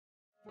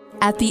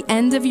At the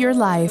end of your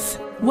life,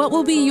 what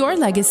will be your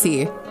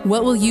legacy?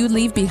 What will you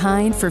leave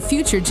behind for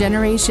future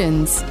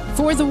generations?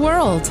 For the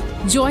world,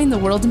 join the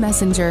World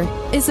Messenger,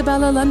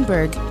 Isabella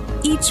Lundberg,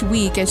 each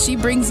week as she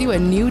brings you a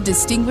new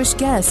distinguished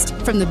guest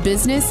from the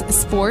business,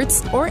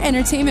 sports, or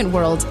entertainment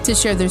world to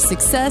share their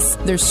success,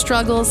 their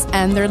struggles,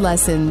 and their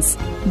lessons.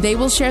 They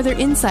will share their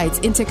insights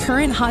into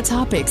current hot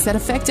topics that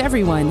affect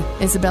everyone.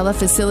 Isabella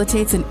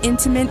facilitates an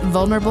intimate,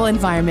 vulnerable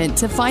environment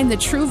to find the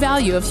true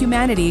value of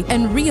humanity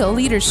and real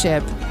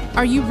leadership.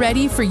 Are you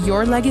ready for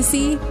your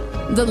legacy?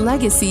 The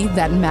legacy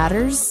that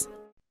matters?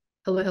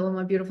 Hello,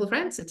 my beautiful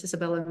friends. It's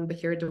Isabella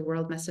here, the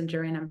World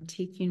Messenger, and I'm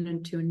taking you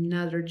into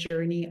another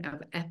journey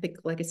of epic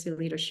legacy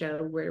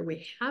leadership where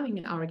we're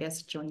having our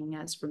guest joining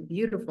us from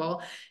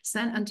beautiful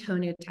San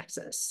Antonio,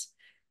 Texas.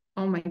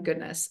 Oh my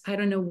goodness. I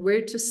don't know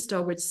where to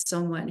start with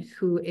someone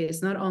who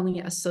is not only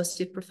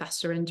associate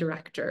professor and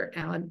director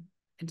in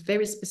a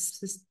very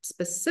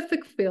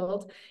specific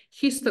field,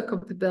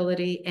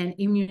 histocompatibility and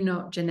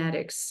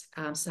immunogenetics,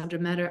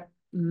 subject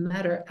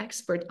matter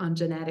expert on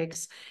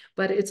genetics,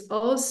 but it's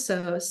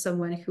also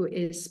someone who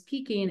is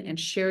speaking and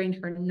sharing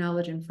her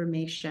knowledge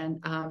information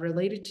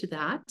related to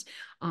that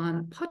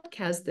on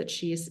podcasts that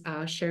she's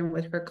sharing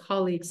with her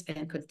colleagues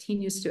and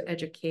continues to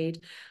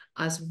educate,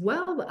 as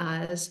well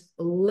as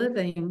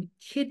living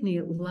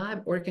kidney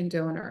live organ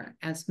donor,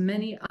 as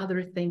many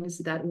other things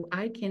that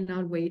I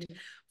cannot wait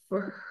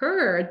for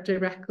her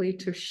directly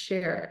to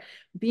share.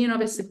 Being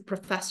obviously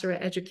professor,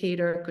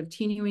 educator,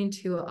 continuing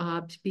to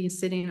be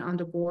sitting on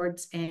the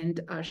boards and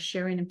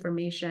sharing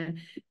information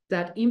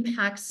that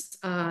impacts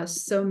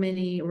so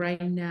many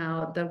right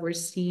now that we're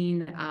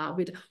seeing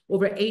with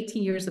over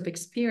 18 years of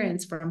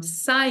experience from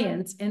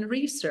science and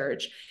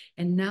research,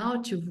 and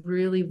now to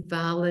really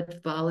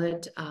valid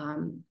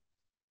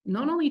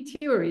not only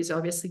theories,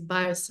 obviously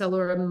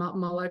biocellular,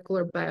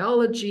 molecular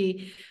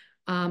biology,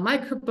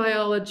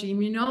 microbiology,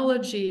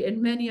 immunology,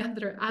 and many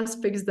other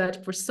aspects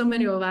that for so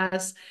many of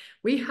us,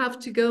 we have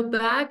to go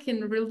back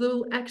and a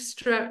little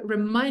extra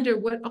reminder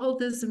what all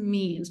this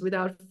means.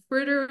 Without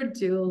further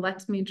ado,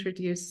 let me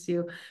introduce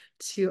you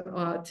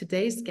to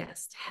today's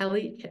guest,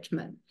 Kelley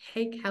Hitchman.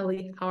 Hey,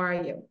 Kelley, how are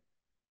you?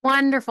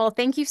 Wonderful.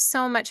 Thank you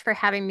so much for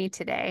having me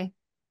today.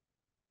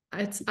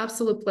 It's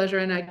absolute pleasure.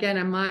 And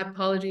again, my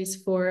apologies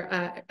for,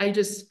 I'm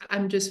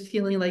just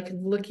feeling like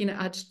looking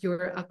at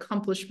your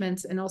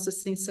accomplishments and also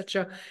seeing such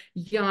a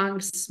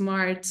young,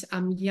 smart,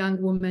 young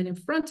woman in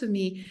front of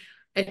me.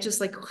 It's just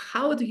like,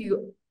 how did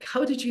you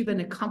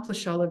even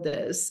accomplish all of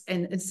this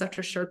in such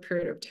a short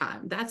period of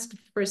time? That's the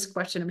first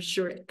question I'm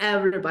sure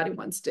everybody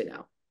wants to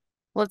know.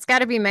 Well, it's got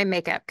to be my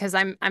makeup because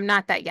I'm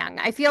not that young.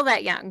 I feel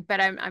that young, but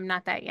I'm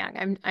not that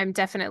young. I'm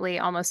definitely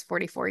almost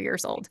 44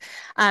 years old,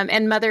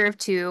 and mother of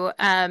two.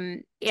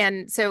 And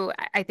so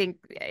I think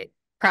it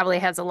probably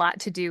has a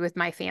lot to do with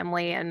my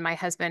family. And my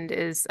husband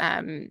is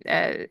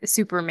a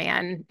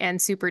Superman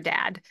and super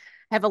dad.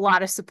 I have a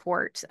lot of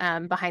support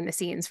behind the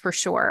scenes for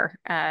sure,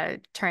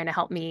 trying to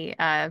help me,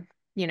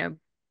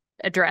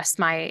 address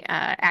my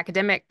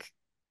academic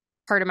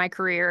part of my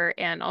career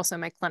and also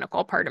my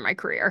clinical part of my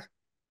career.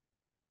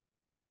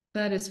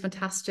 That is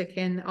fantastic.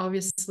 And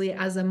obviously,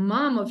 as a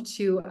mom of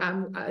two,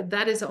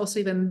 that is also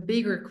even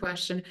bigger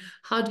question.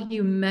 How do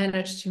you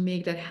manage to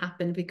make that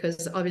happen?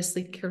 Because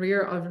obviously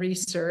career of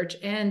research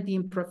and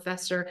being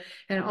professor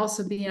and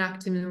also being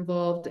actively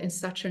involved in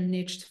such a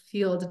niche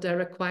field that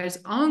requires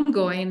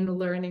ongoing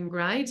learning,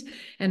 right?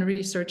 And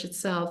research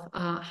itself.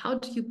 How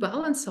do you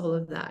balance all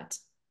of that?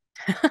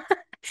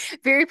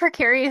 Very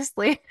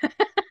precariously.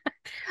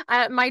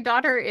 My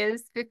daughter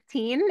is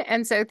 15,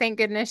 and so thank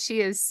goodness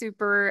she is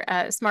super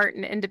smart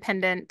and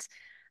independent.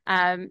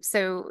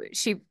 So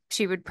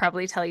she would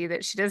probably tell you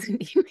that she doesn't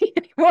need me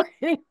anymore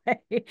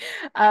anyway.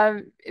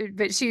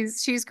 But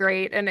she's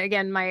great. And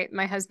again,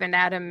 my husband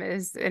Adam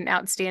is an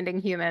outstanding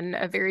human,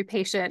 a very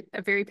patient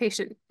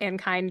and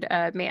kind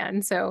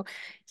man. So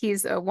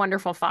he's a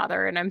wonderful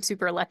father, and I'm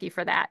super lucky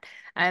for that.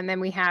 And then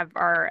we have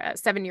our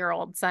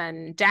 7-year-old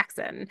son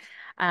Jackson.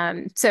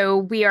 So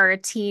we are a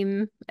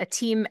team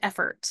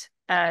effort.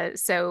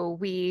 So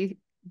we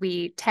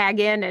tag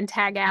in and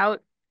tag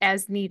out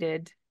as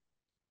needed.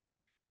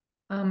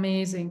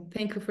 Amazing.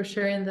 Thank you for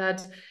sharing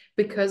that.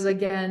 Because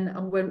again,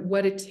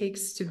 what it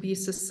takes to be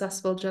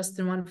successful just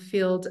in one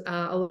field,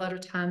 a lot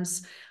of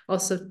times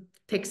also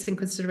takes in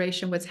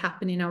consideration what's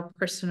happening in our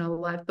personal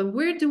life. But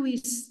where do we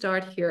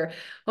start here?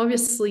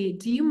 Obviously,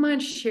 do you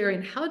mind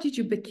sharing how did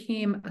you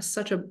become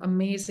such an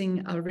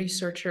amazing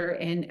researcher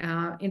and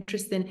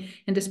interested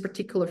in this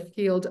particular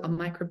field of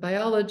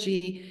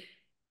microbiology,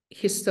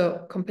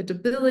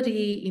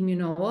 histocompatibility,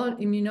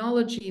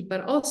 immunology,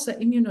 but also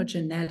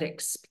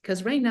immunogenetics?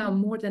 Because right now,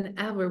 more than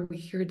ever, we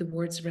hear the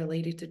words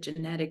related to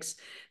genetics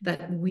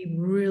that we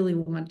really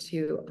want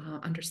to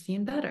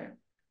understand better.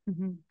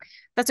 Mm-hmm.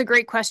 That's a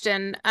great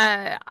question.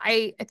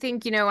 I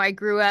think, I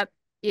grew up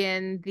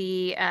in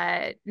the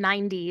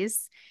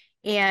 90s,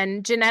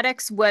 And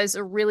genetics was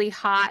a really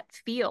hot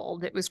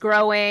field. It was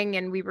growing,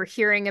 and we were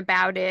hearing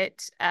about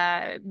it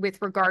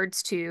with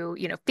regards to,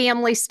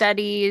 family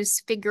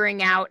studies,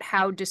 figuring out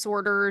how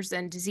disorders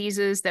and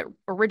diseases that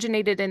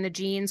originated in the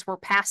genes were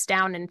passed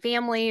down in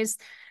families.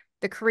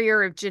 The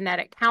career of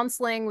genetic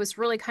counseling was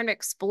really kind of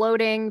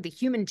exploding. The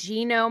Human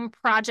Genome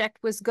Project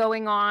was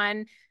going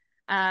on.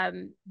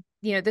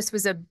 This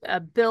was a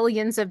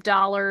billions of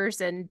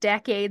dollars and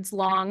decades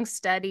long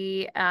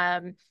study.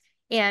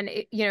 And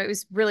it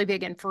was really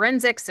big in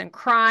forensics, and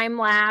crime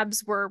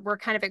labs were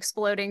kind of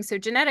exploding. So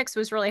genetics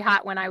was really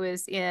hot when I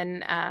was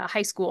in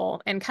high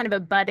school, and kind of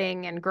a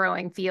budding and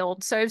growing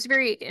field. So I was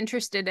very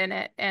interested in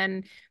it,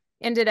 and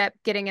ended up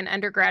getting an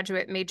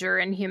undergraduate major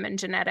in human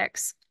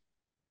genetics.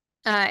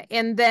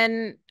 And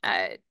then,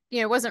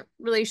 wasn't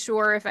really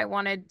sure if I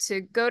wanted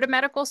to go to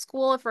medical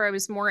school, if I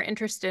was more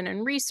interested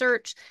in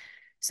research.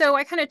 So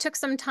I kind of took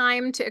some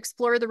time to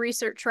explore the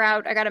research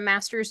route. I got a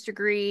master's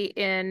degree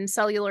in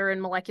cellular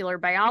and molecular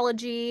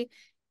biology,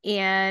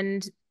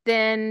 and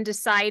then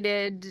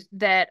decided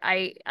that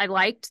I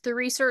liked the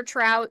research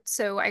route.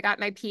 So I got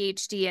my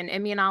PhD in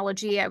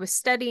immunology. I was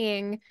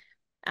studying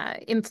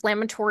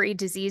inflammatory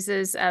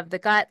diseases of the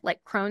gut,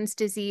 like Crohn's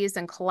disease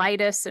and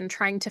colitis, and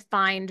trying to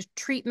find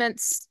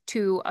treatments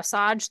to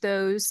assuage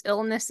those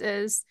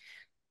illnesses.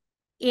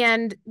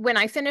 And when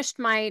I finished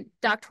my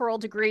doctoral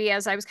degree,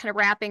 as I was kind of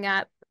wrapping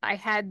up, I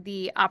had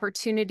the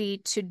opportunity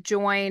to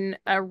join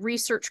a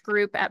research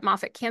group at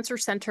Moffitt Cancer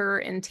Center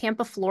in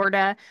Tampa,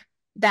 Florida,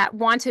 that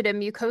wanted a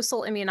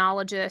mucosal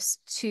immunologist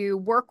to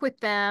work with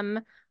them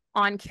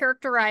on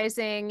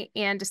characterizing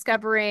and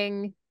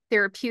discovering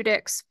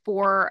therapeutics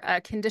for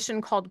a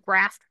condition called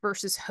graft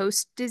versus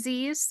host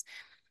disease.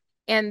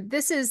 And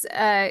this is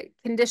a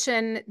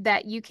condition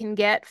that you can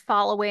get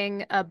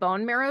following a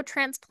bone marrow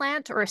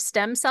transplant or a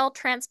stem cell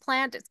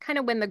transplant. It's kind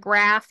of when the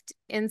graft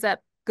ends up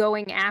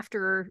going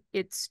after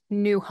its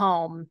new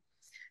home.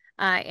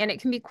 And it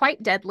can be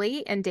quite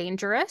deadly and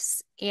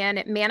dangerous, and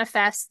it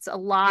manifests a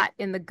lot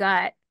in the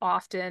gut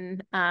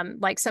often,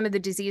 like some of the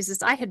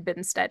diseases I had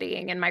been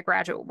studying in my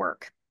graduate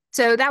work.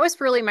 So that was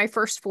really my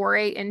first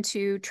foray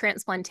into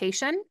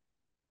transplantation.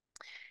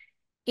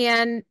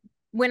 And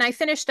when I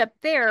finished up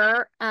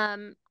there,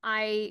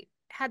 I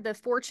had the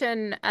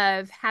fortune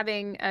of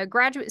having a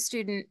graduate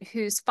student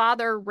whose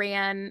father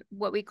ran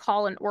what we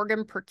call an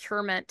organ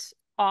procurement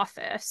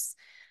office.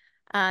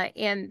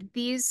 And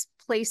these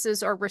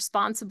places are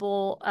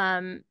responsible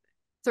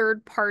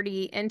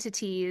third-party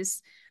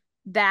entities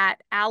that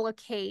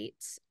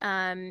allocate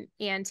and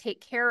take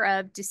care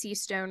of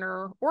deceased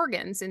donor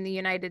organs in the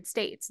United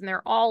States. And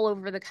they're all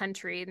over the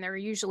country, and there are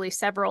usually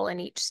several in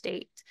each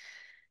state.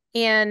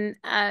 And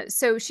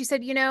so she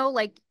said,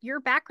 your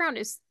background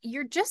is,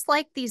 you're just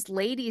like these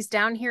ladies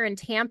down here in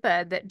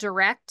Tampa that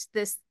direct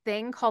this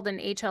thing called an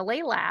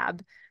HLA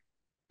lab.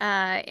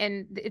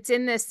 And it's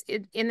in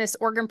this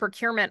organ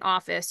procurement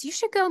office. You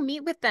should go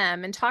meet with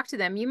them and talk to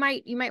them. You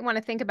might want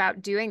to think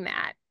about doing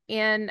that.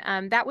 And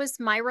that was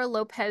Myra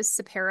Lopez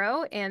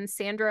Cepero and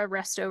Sandra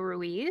Resto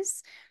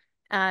Ruiz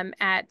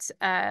at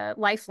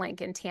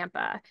LifeLink in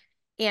Tampa.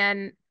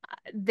 And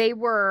they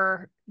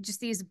were just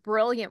these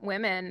brilliant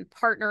women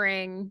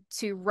partnering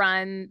to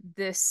run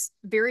this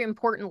very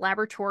important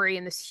laboratory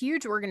in this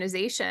huge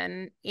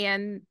organization.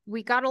 And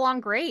we got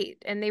along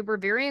great, and they were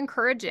very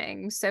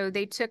encouraging. So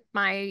they took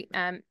my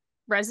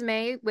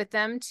resume with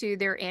them to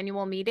their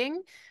annual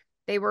meeting.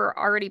 They were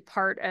already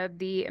part of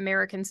the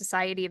American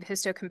Society of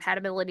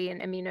Histocompatibility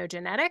and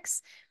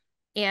Immunogenetics.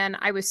 And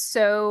I was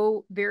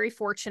so very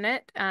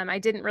fortunate. I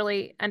didn't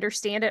really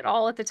understand it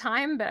all at the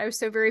time, but I was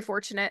so very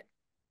fortunate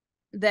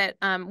that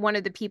one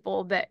of the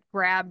people that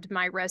grabbed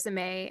my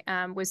resume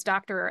was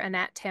Dr.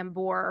 Annette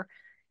Tambor,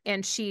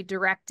 and she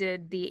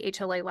directed the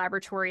HLA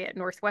laboratory at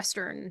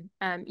Northwestern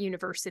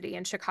University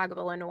in Chicago,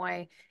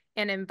 Illinois,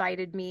 and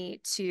invited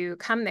me to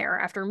come there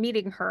after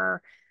meeting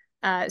her.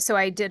 So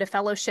I did a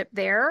fellowship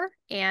there,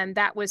 and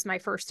that was my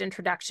first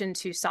introduction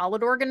to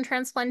solid organ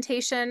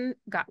transplantation.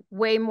 Got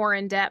way more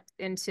in depth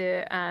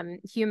into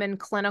human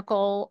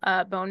clinical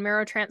bone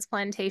marrow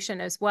transplantation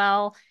as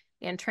well,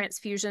 and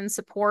transfusion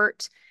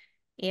support.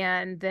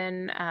 And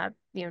then,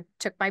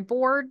 took my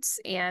boards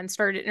and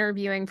started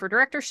interviewing for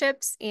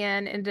directorships,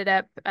 and ended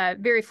up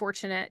very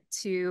fortunate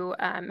to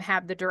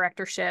have the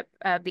directorship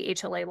of the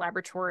HLA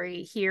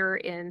laboratory here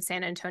in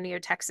San Antonio,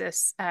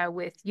 Texas,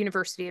 with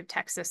University of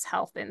Texas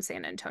Health in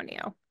San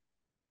Antonio.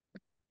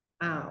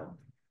 Wow.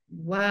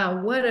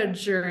 Wow, what a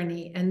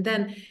journey. And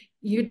then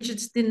you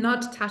just did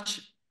not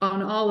touch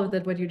on all of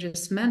that, what you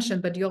just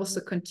mentioned, but you also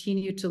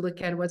continue to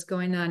look at what's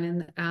going on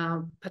in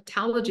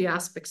pathology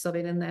aspects of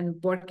it, and then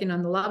working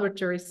on the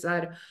laboratory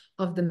side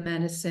of the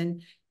medicine,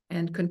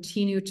 and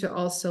continue to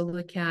also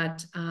look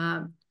at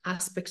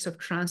aspects of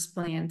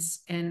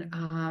transplants. And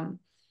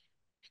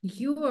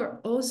you are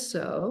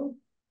also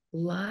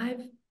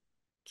live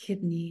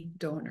kidney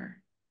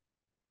donor.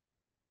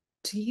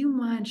 Do you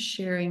mind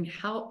sharing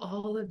how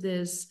all of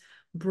this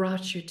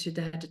brought you to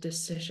that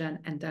decision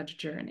and that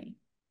journey?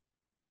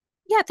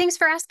 Yeah, thanks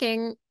for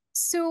asking.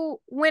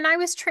 So when I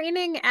was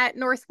training at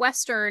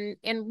Northwestern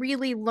and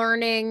really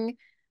learning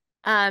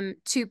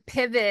to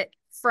pivot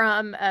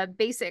from a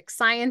basic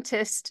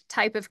scientist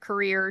type of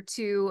career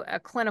to a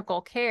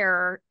clinical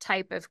care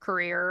type of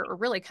career, or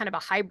really kind of a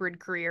hybrid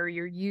career,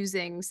 you're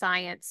using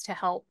science to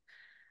help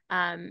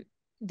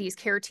these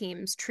care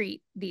teams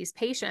treat these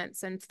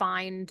patients and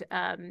find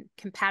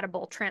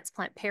compatible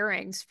transplant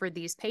pairings for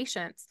these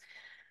patients.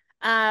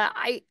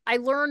 I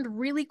learned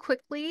really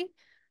quickly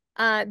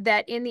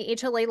that in the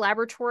HLA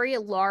laboratory,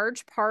 a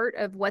large part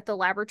of what the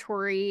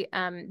laboratory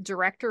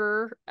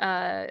director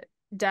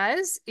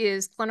does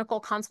is clinical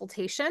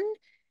consultation.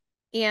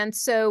 And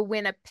so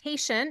when a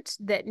patient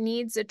that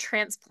needs a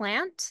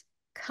transplant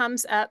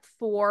comes up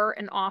for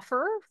an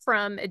offer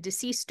from a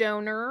deceased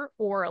donor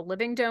or a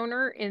living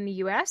donor in the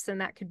US, and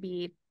that could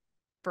be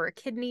for a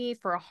kidney,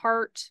 for a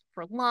heart,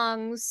 for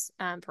lungs,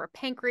 for a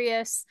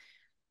pancreas,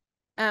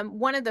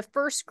 one of the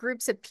first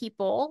groups of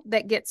people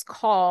that gets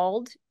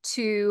called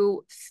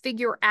to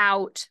figure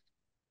out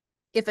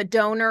if a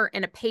donor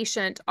and a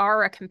patient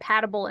are a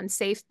compatible and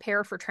safe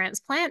pair for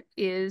transplant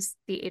is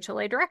the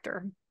HLA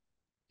director.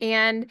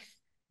 And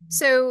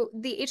so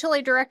the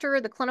HLA director,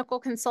 the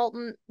clinical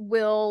consultant,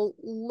 will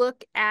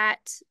look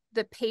at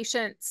the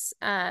patient's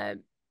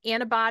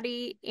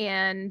antibody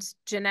and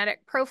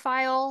genetic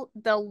profile.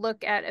 They'll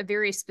look at a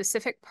very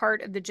specific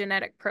part of the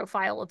genetic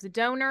profile of the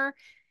donor.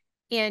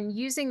 And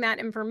using that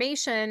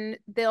information,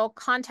 they'll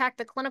contact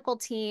the clinical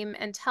team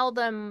and tell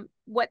them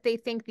what they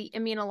think the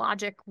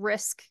immunologic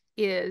risk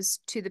is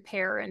to the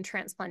pair in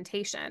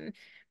transplantation.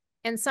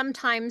 And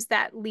sometimes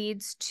that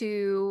leads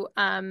to,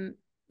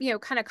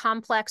 kind of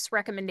complex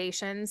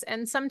recommendations.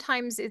 And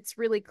sometimes it's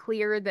really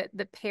clear that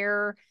the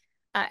pair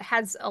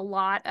has a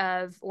lot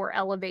of or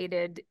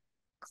elevated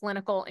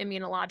clinical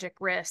immunologic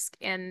risk,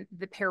 and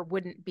the pair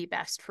wouldn't be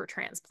best for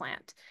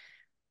transplant.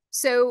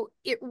 So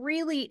it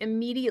really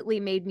immediately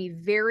made me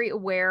very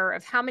aware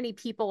of how many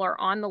people are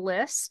on the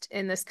list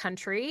in this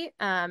country.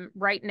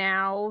 Right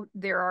now,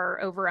 there are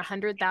over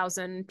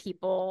 100,000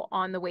 people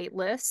on the wait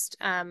list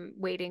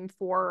waiting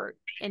for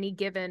any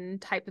given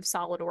type of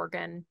solid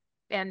organ.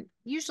 And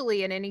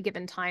usually at any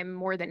given time,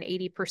 more than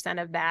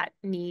 80% of that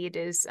need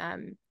is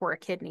for a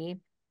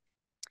kidney.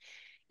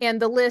 And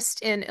the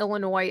list in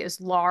Illinois is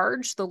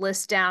large. The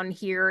list down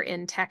here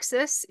in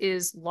Texas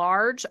is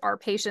large. Our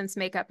patients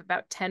make up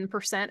about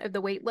 10% of the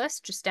wait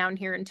list just down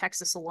here in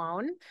Texas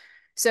alone.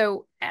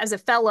 So as a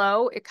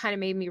fellow, it kind of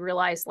made me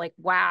realize, like,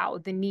 wow,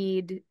 the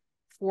need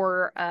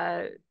for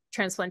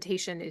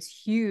transplantation is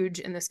huge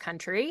in this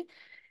country.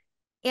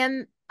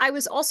 And I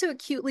was also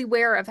acutely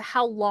aware of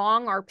how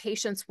long our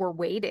patients were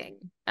waiting.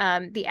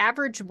 The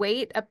average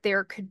wait up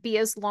there could be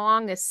as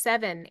long as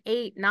 7,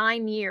 8,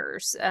 9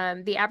 years.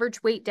 The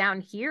average wait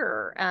down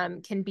here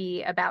can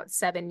be about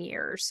 7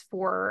 years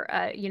for,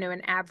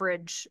 an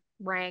average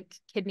rank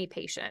kidney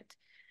patient.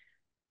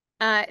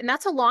 And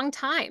that's a long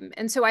time.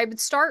 And so I would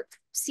start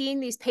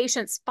seeing these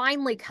patients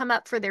finally come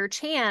up for their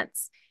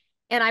chance.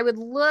 And I would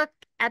look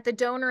at the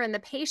donor and the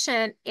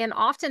patient and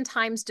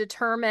oftentimes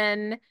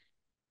determine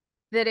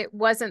that it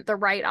wasn't the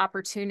right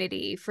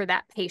opportunity for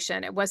that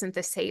patient. It wasn't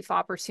the safe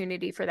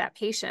opportunity for that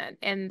patient.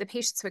 And the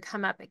patients would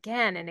come up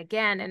again and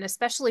again, and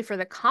especially for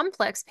the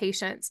complex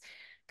patients,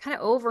 kind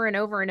of over and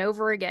over and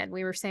over again.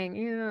 We were saying,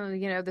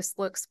 this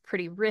looks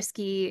pretty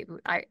risky.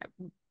 I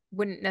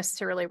wouldn't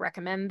necessarily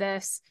recommend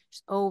this,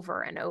 just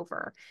over and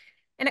over.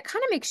 And it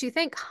kind of makes you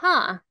think,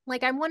 I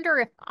wonder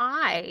if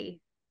I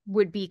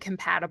would be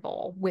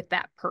compatible with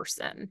that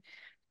person.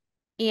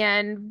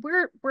 And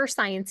we're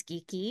science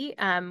geeky.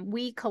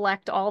 We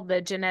collect all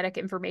the genetic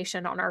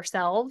information on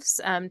ourselves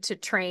to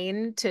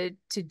train to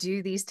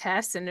do these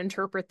tests and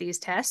interpret these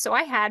tests. So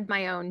I had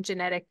my own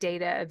genetic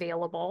data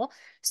available.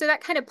 So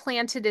that kind of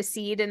planted a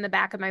seed in the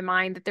back of my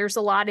mind that there's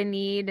a lot of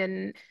need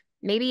and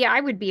maybe I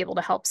would be able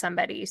to help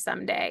somebody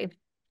someday.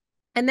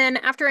 And then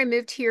after I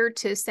moved here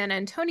to San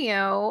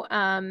Antonio,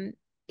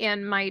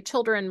 and my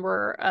children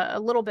were a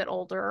little bit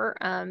older,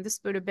 this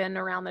would have been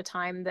around the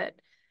time that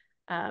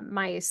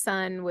my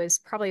son was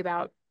probably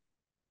about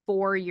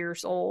 4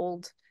 years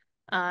old,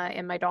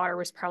 and my daughter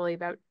was probably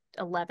about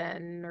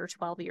 11 or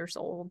 12 years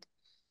old.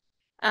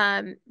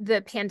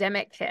 The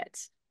pandemic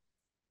hit.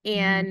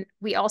 And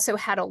we also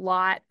had a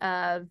lot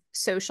of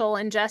social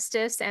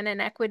injustice and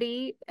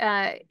inequity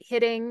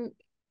hitting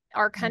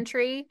our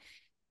country.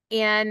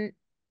 And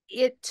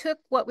it took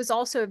what was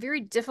also a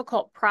very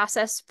difficult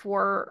process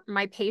for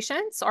my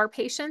patients, our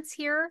patients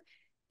here,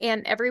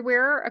 and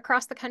everywhere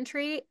across the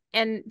country,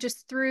 and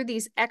just threw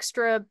these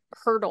extra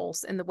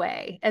hurdles in the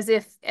way, as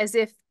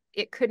if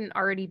it couldn't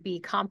already be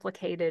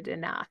complicated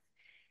enough.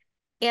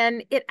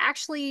 And it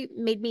actually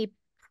made me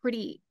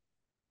pretty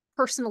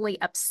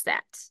personally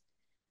upset.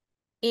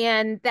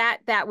 And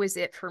that was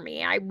it for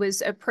me. I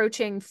was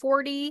approaching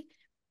 40,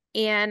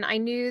 and I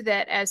knew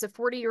that as a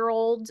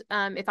 40-year-old,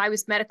 if I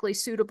was medically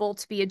suitable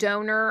to be a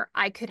donor,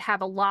 I could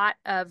have a lot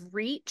of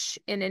reach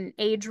in an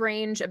age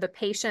range of a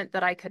patient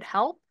that I could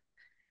help.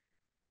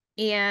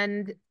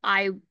 And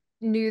I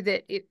knew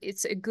that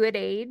it's a good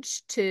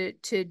age to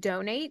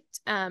donate.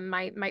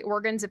 My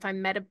organs, if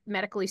I'm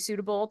medically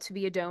suitable to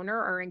be a donor,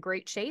 are in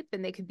great shape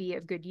and they could be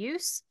of good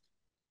use.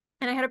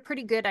 And I had a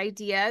pretty good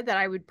idea that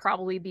I would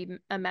probably be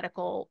a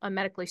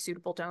medically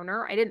suitable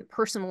donor. I didn't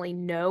personally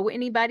know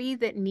anybody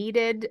that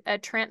needed a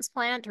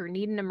transplant or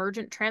need an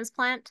emergent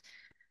transplant,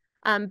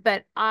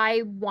 but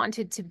I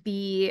wanted to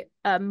be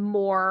a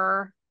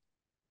more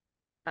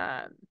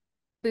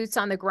boots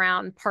on the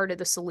ground part of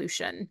the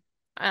solution.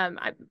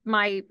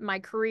 My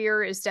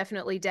career is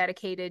definitely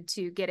dedicated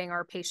to getting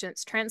our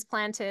patients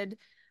transplanted.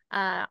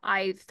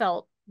 I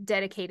felt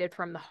dedicated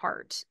from the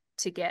heart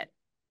to get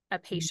a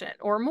patient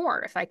or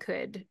more, if I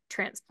could,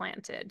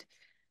 transplanted.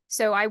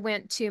 So I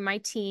went to my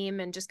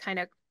team and just kind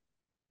of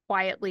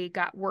quietly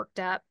got worked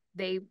up.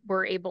 They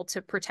were able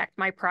to protect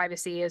my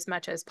privacy as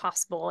much as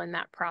possible in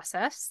that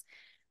process.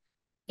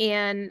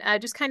 And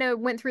just kind of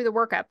went through the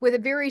workup with a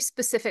very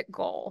specific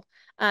goal.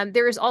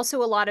 There is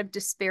also a lot of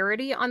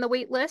disparity on the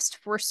wait list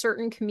for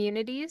certain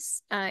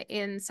communities.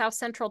 In South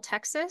Central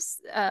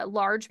Texas, a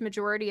large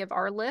majority of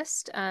our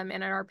list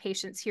and our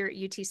patients here at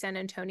UT San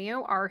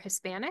Antonio are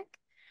Hispanic.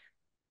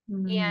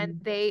 And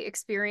they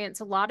experience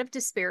a lot of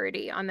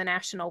disparity on the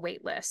national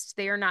wait list.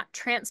 They are not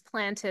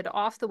transplanted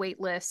off the wait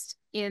list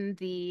in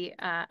the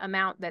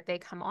amount that they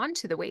come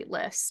onto the wait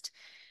list.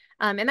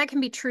 And that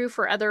can be true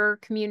for other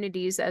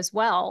communities as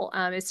well.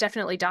 It's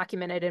definitely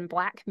documented in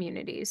Black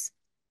communities.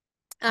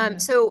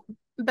 Yes.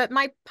 But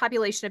my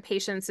population of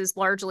patients is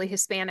largely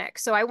Hispanic.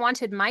 So I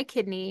wanted my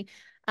kidney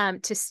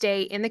to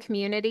stay in the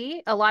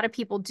community. A lot of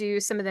people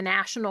do some of the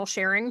national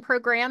sharing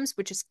programs,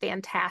 which is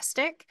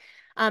fantastic.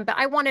 But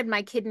I wanted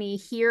my kidney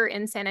here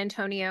in San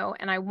Antonio,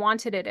 and I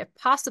wanted it, if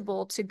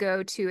possible, to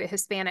go to a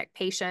Hispanic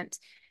patient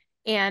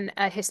and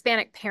a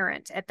Hispanic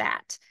parent at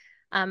that.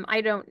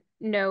 I don't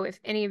know if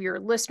any of your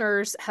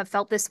listeners have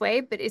felt this way,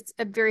 but it's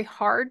very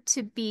hard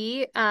to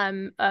be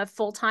a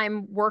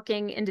full-time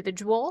working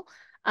individual,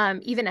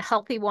 even a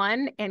healthy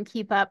one, and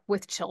keep up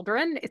with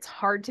children. It's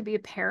hard to be a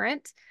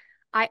parent.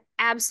 I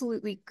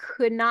absolutely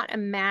could not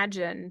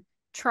imagine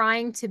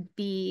trying to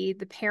be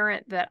the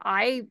parent that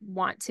I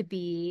want to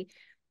be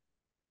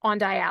on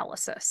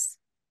dialysis.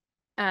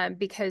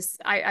 Because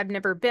I've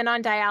never been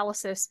on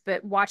dialysis,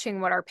 but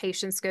watching what our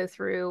patients go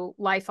through,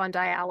 life on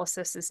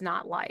dialysis is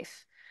not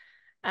life.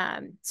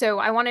 So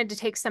I wanted to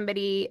take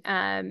somebody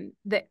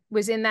that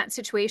was in that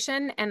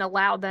situation and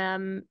allow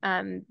them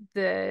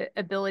the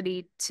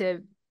ability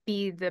to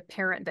be the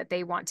parent that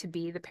they want to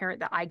be, the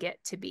parent that I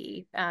get to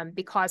be,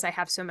 because I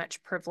have so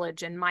much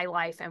privilege in my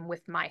life and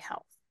with my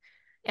health.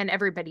 And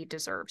everybody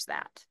deserves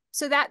that.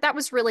 So that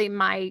was really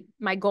my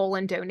goal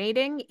in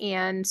donating.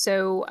 And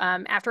so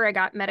after I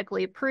got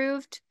medically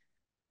approved,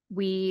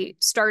 we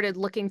started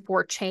looking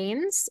for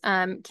chains,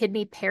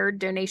 kidney paired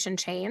donation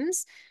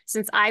chains.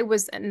 Since I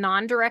was a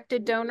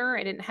non-directed donor,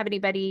 I didn't have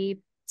anybody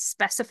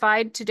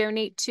specified to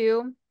donate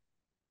to.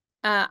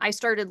 I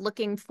started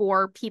looking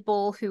for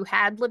people who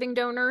had living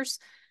donors,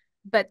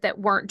 but that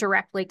weren't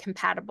directly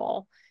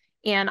compatible.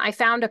 And I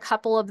found a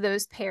couple of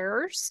those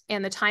pairs,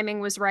 and the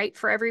timing was right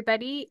for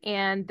everybody,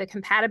 and the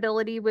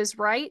compatibility was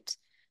right.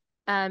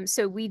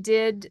 So we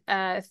did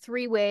a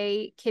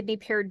 3-way kidney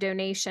paired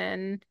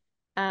donation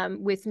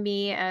with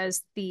me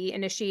as the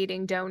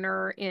initiating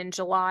donor in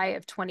July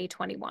of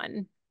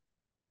 2021.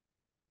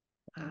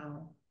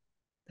 Wow,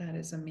 that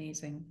is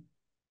amazing.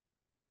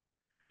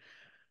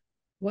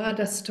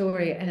 What a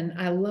story. And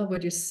I love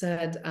what you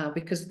said,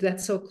 because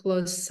that's so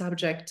close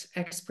subject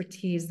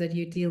expertise that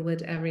you deal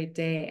with every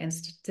day, and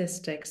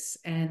statistics,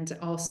 and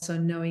also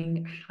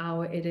knowing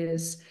how it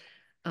is,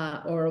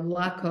 or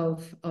lack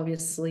of,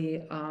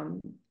 obviously,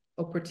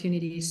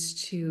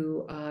 opportunities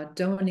to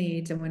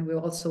donate. And when we're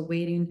also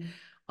waiting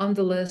on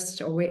the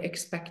list, or we're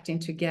expecting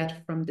to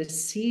get from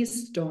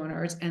deceased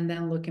donors, and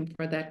then looking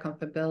for that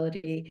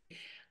compatibility.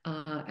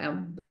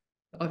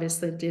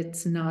 Obviously,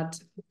 it's not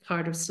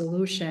part of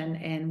solution.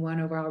 And one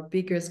of our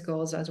biggest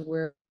goals, as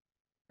we're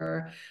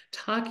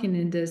talking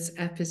in this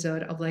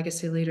episode of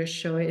Legacy Leaders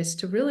Show, is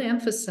to really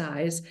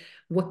emphasize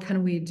what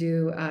can we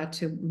do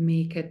to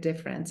make a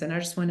difference. And I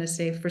just want to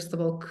say, first of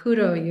all,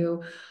 kudos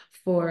you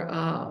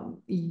for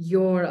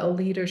your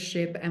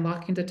leadership and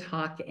walking the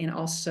talk, and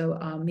also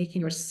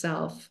making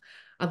yourself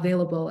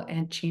available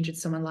and changing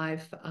someone's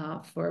life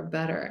for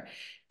better.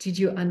 Did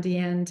you, on the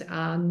end,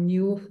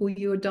 knew who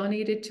you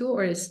donated to,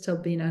 or is still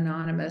being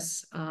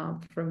anonymous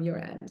from your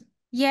end?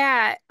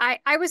 Yeah,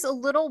 I was a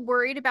little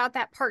worried about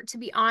that part, to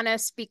be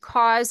honest,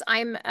 because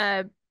I'm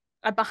a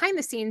behind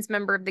the scenes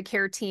member of the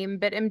care team,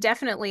 but am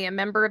definitely a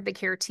member of the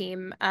care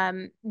team.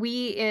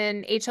 We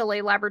in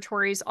HLA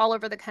laboratories all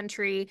over the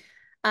country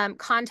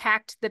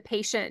contact the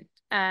patient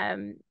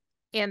and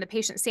the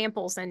patient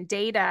samples and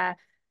data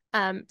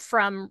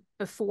from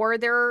before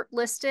they're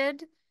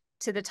listed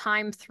to the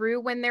time through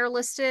when they're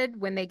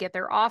listed, when they get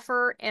their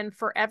offer, and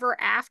forever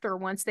after,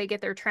 once they get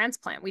their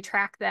transplant. We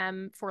track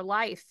them for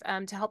life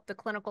to help the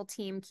clinical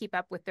team keep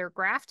up with their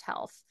graft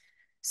health.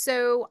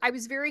 So I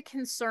was very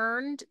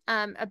concerned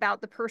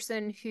about the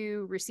person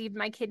who received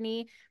my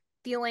kidney,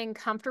 feeling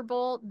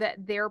comfortable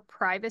that their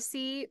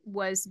privacy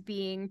was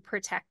being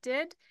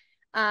protected,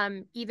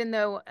 even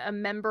though a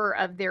member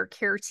of their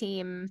care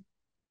team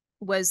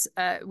was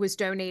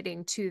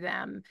donating to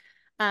them.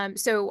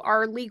 So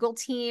our legal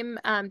team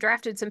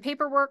drafted some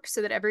paperwork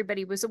so that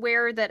everybody was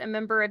aware that a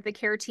member of the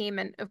care team,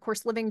 and of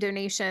course, living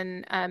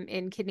donation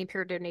in kidney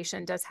pair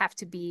donation does have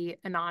to be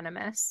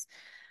anonymous.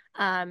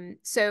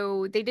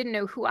 So they didn't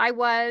know who I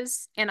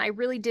was, and I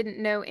really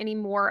didn't know any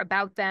more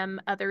about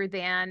them other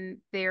than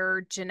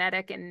their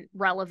genetic and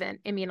relevant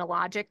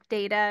immunologic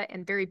data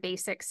and very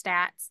basic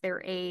stats,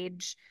 their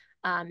age,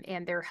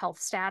 and their health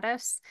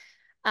status.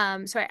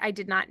 So I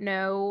did not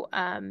know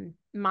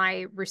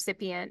my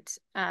recipient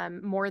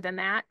more than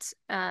that,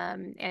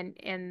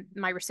 and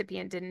my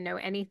recipient didn't know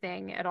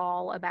anything at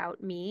all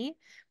about me.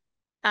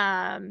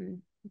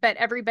 But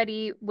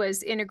everybody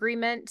was in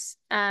agreement,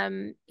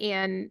 and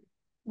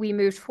we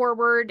moved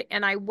forward,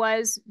 and I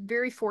was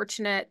very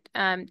fortunate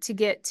to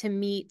get to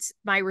meet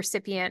my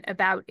recipient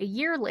about a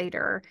year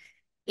later,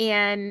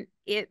 and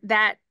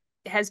that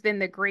has been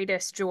the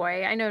greatest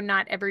joy. I know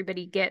not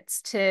everybody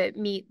gets to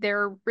meet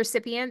their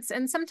recipients,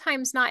 and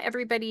sometimes not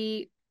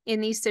everybody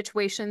in these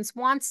situations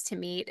wants to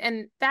meet,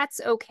 and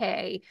that's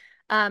okay.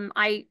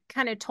 I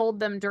kind of told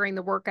them during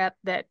the workup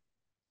that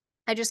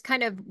I just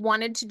kind of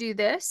wanted to do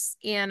this,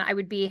 and I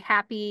would be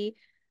happy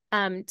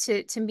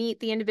to meet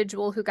the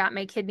individual who got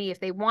my kidney if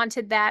they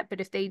wanted that,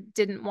 but if they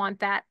didn't want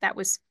that, that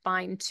was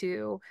fine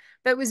too.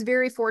 But was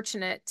very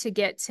fortunate to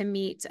get to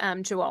meet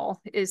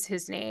Joel is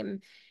his name.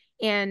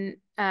 And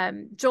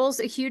Joel's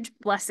a huge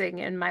blessing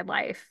in my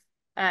life.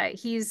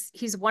 He's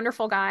a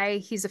wonderful guy.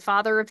 He's a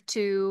father of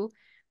two.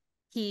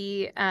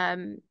 He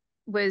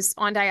was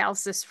on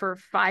dialysis for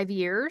 5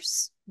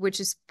 years,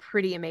 which is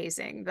pretty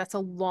amazing. That's a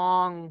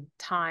long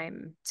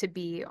time to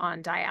be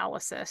on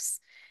dialysis.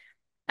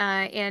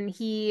 And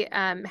he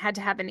had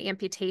to have an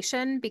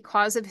amputation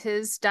because of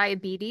his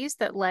diabetes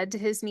that led to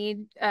his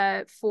need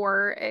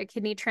for a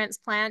kidney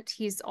transplant.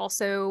 He's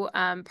also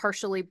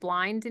partially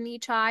blind in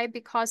each eye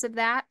because of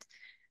that.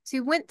 So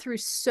he went through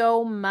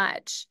so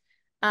much.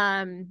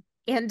 And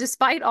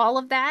despite all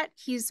of that,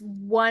 he's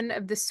one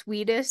of the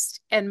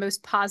sweetest and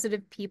most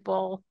positive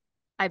people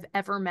I've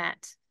ever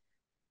met.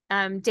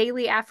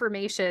 Daily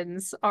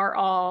affirmations are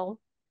all,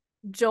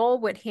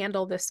 Joel would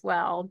handle this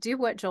well. Do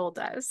what Joel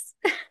does.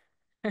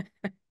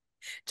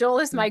 Joel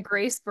is my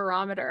grace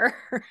barometer.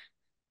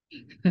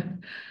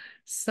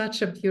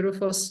 Such a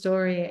beautiful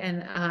story,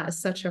 and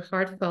such a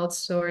heartfelt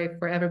story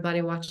for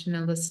everybody watching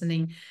and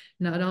listening,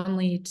 not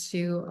only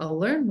to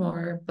learn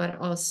more, but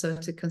also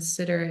to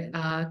consider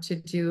to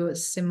do a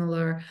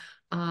similar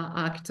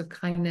act of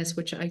kindness,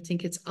 which I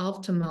think it's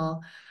ultimate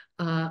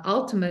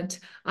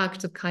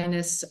act of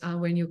kindness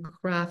when you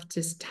craft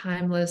this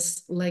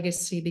timeless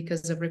legacy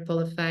because of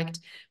ripple effect,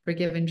 for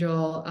giving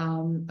Joel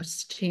a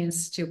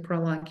chance to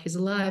prolong his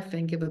life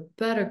and give a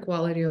better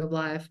quality of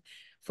life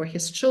for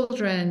his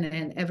children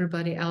and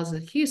everybody else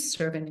that he's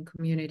serving in the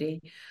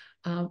community.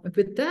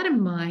 With that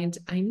in mind,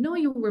 I know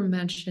you were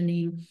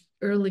mentioning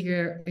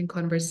earlier in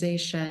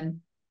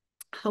conversation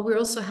how we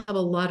also have a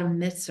lot of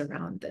myths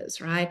around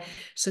this, right?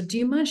 So do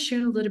you mind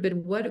sharing a little bit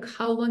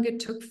how long it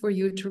took for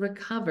you to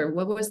recover?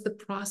 What was the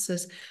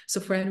process? So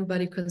for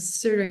anybody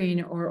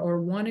considering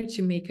or wanting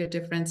to make a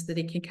difference, that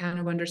they can kind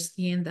of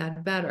understand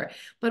that better.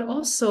 But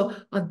also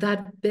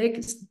that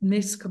big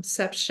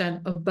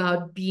misconception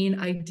about being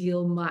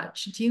ideal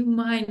match. Do you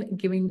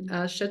mind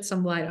shed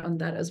some light on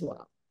that as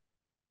well?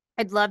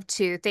 I'd love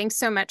to. Thanks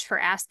so much for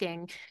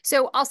asking.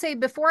 So I'll say,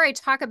 before I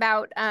talk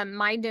about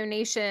my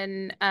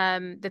donation,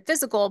 the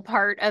physical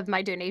part of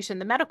my donation,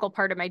 the medical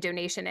part of my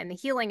donation, and the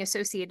healing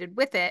associated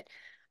with it,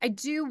 I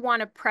do want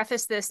to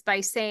preface this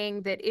by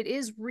saying that it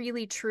is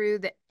really true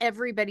that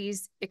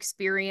everybody's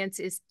experience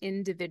is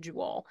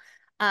individual.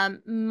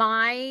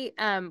 My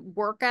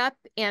workup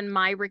and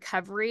my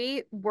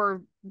recovery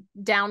were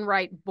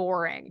downright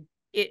boring.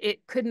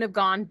 It couldn't have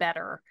gone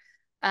better.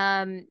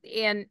 And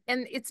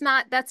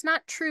that's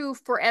not true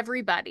for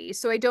everybody.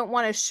 So I don't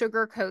want to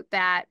sugarcoat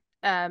that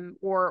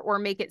or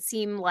make it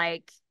seem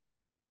like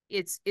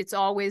it's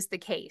always the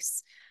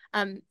case.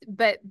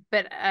 But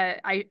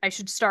I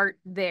should start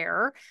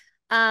there.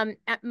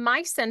 At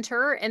my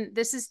center, and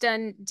this is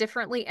done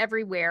differently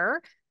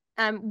everywhere,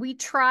 we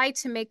try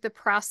to make the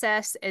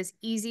process as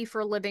easy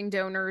for living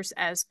donors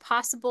as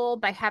possible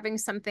by having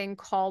something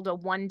called a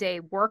one-day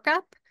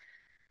workup.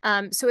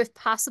 So if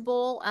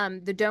possible,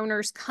 the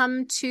donors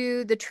come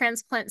to the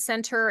transplant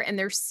center and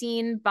they're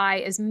seen by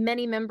as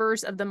many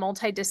members of the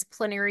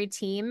multidisciplinary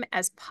team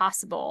as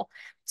possible.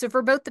 So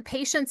for both the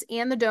patients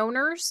and the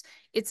donors,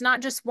 it's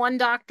not just one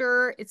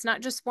doctor, it's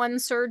not just one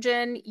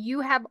surgeon. You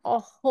have a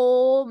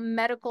whole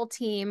medical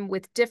team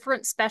with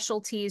different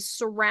specialties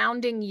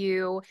surrounding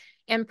you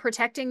and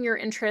protecting your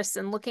interests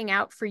and looking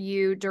out for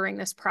you during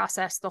this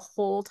process the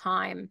whole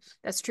time.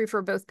 That's true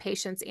for both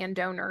patients and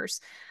donors.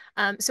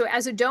 So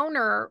as a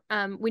donor,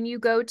 when you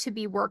go to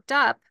be worked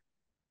up,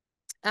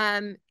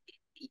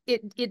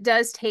 it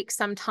does take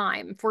some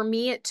time. For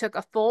me, it took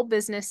a full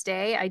business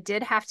day. I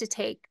did have to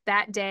take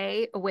that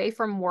day away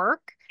from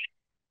work.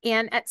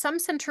 And at some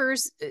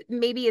centers,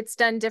 maybe it's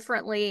done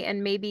differently,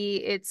 and maybe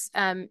it's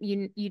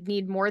you'd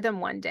need more than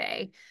one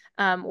day,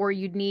 or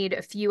you'd need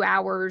a few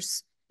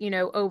hours,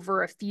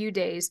 over a few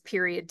days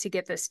period to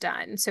get this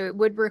done. So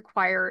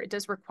it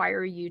does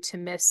require you to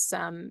miss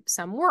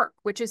some work,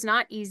 which is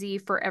not easy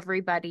for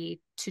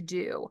everybody to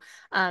do.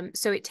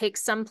 So it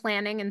takes some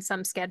planning and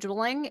some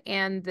scheduling,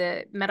 and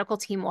the medical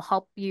team will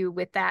help you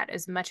with that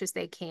as much as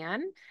they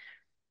can.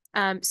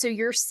 So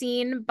you're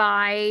seen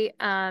by,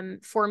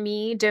 for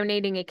me,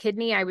 donating a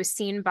kidney, I was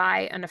seen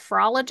by a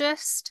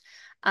nephrologist.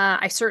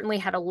 I certainly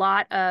had a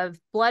lot of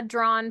blood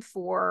drawn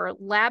for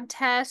lab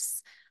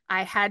tests.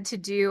 I had to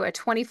do a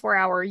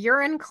 24-hour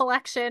urine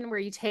collection where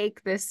you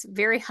take this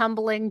very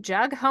humbling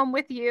jug home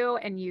with you,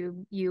 and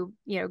you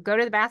go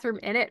to the bathroom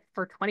in it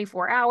for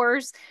 24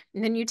 hours,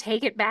 and then you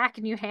take it back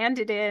and you hand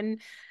it in.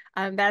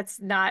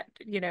 That's not,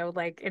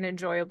 like an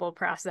enjoyable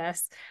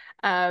process,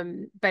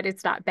 but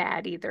it's not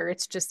bad either.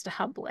 It's just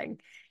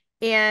humbling.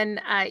 And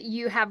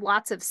you have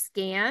lots of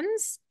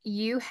scans.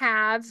 You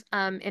have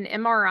an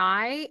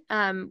MRI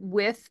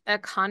with a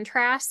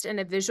contrast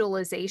and a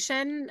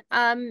visualization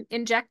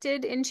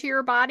injected into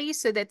your body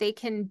so that they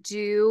can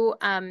do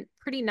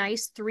pretty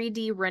nice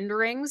 3D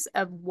renderings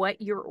of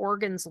what your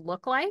organs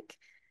look like.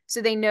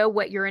 So they know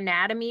what your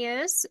anatomy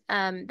is.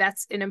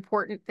 That's an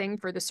important thing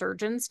for the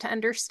surgeons to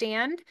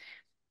understand.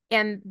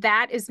 And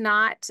that is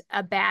not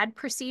a bad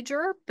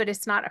procedure, but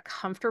it's not a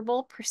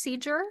comfortable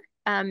procedure.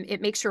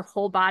 It makes your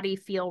whole body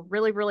feel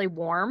really, really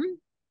warm.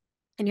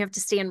 And you have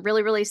to stand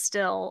really, really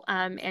still.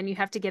 And you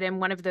have to get in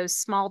one of those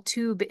small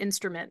tube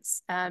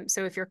instruments.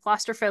 So if you're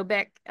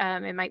claustrophobic,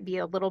 it might be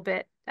a little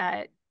bit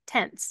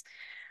tense.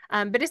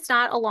 But it's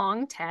not a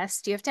long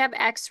test. You have to have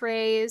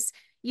x-rays.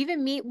 You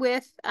even meet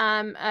with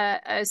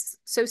a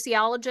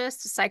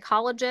sociologist, a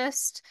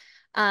psychologist,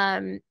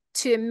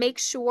 to make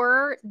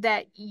sure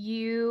that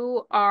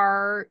you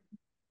are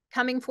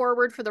coming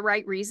forward for the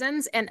right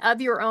reasons and of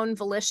your own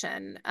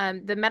volition.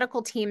 The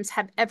medical teams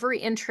have every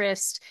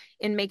interest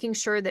in making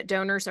sure that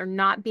donors are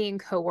not being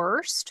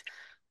coerced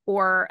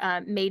or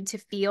made to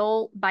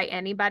feel by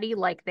anybody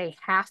like they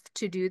have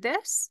to do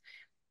this.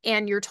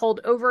 And you're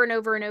told over and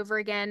over and over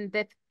again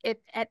that if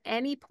at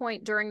any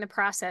point during the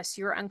process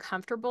you're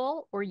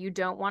uncomfortable or you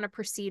don't want to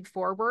proceed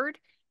forward,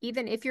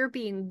 even if you're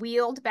being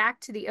wheeled back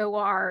to the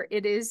OR,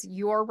 it is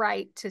your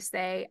right to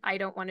say, I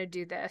don't want to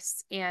do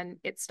this, and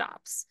it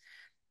stops.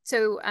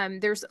 So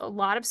there's a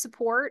lot of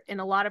support and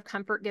a lot of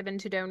comfort given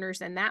to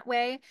donors in that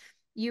way.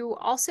 You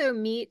also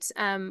meet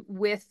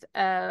with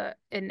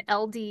an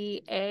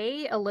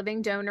LDA, a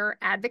living donor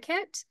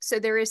advocate. So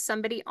there is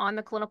somebody on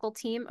the clinical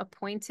team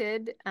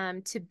appointed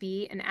to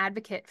be an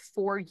advocate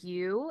for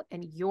you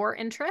and your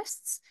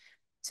interests.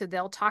 So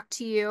they'll talk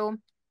to you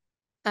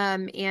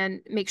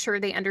and make sure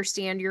they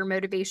understand your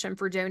motivation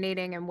for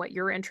donating and what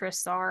your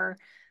interests are.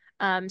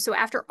 So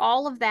after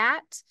all of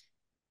that,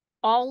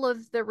 all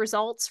of the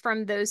results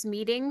from those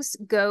meetings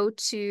go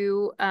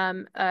to a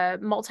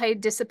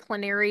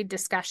multidisciplinary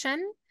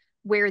discussion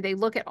where they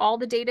look at all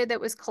the data that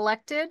was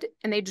collected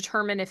and they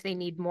determine if they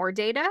need more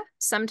data.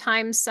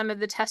 Sometimes some of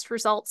the test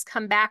results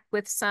come back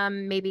with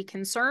some maybe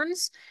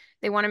concerns.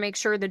 They want to make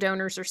sure the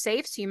donors are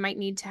safe, so you might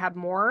need to have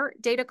more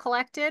data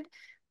collected.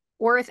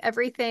 Or if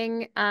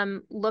everything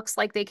looks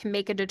like they can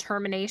make a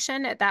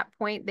determination, at that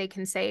point, they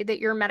can say that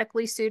you're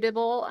medically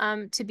suitable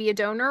to be a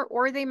donor,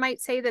 or they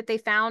might say that they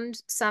found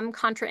some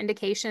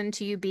contraindication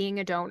to you being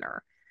a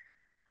donor.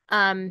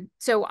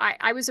 So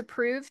I was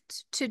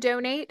approved to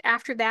donate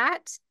after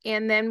that.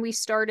 And then we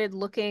started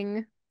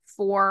looking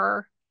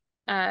for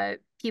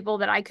people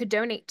that I could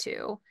donate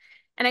to.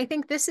 And I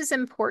think this is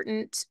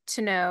important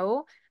to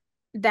know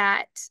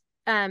that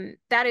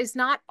that is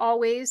not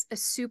always a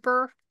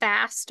super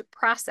fast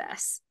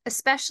process,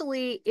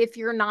 especially if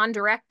you're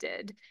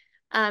non-directed.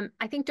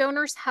 I think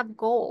donors have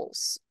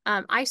goals.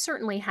 I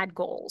certainly had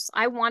goals.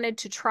 I wanted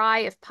to try,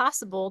 if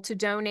possible, to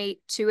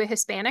donate to a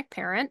Hispanic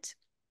parent,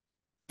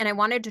 and I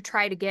wanted to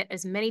try to get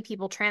as many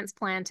people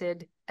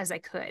transplanted as I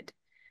could.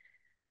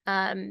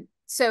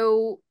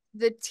 So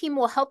the team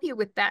will help you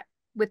with that,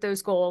 with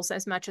those goals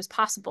as much as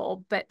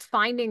possible, but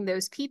finding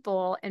those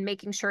people and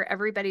making sure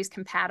everybody's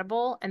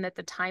compatible and that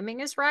the timing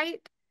is right,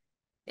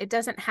 it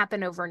doesn't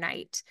happen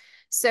overnight.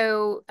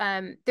 So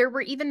there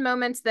were even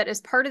moments that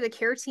as part of the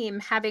care team,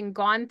 having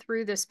gone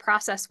through this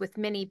process with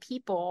many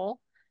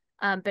people,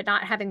 but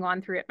not having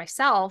gone through it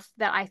myself,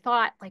 that I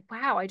thought like,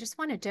 wow, I just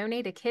want to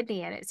donate a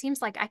kidney. And it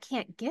seems like I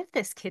can't give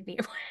this kidney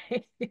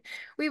away.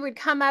 We would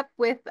come up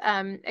with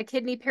a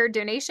kidney pair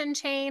donation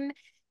chain,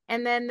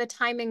 and then the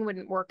timing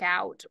wouldn't work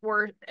out,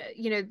 or,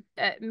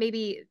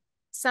 maybe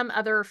some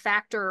other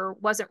factor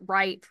wasn't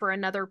right for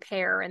another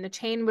pair and the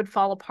chain would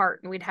fall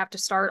apart and we'd have to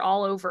start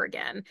all over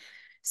again.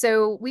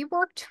 So we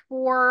worked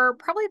for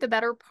probably the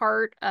better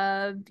part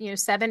of,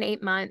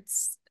 7-8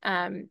 months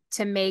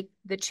to make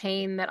the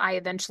chain that I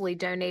eventually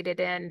donated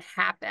in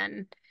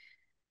happen.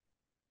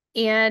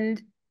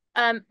 And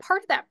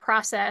part of that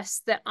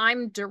process that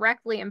I'm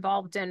directly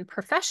involved in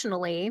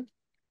professionally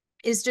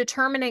is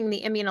determining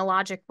the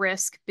immunologic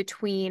risk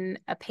between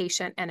a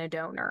patient and a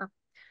donor.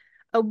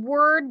 A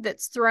word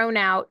that's thrown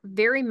out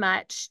very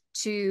much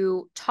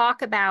to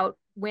talk about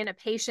when a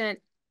patient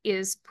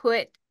is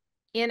put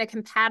in a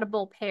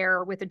compatible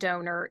pair with a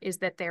donor is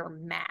that they're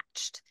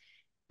matched.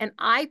 And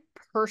I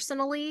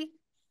personally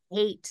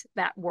hate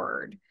that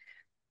word.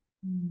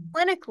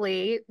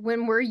 Clinically,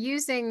 when we're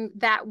using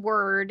that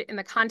word in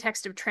the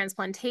context of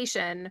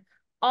transplantation,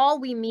 all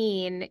we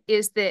mean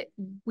is that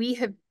we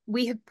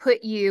have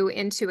put you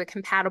into a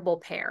compatible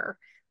pair.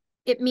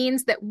 It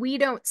means that we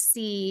don't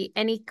see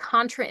any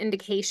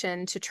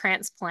contraindication to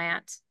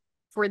transplant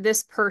for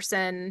this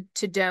person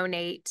to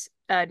donate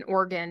an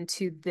organ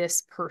to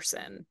this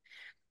person.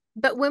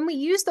 But when we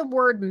use the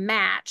word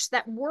match,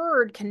 that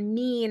word can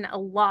mean a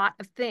lot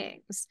of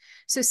things.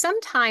 So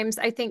sometimes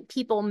I think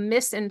people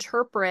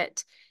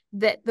misinterpret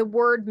that the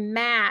word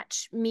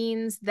match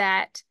means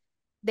that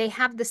they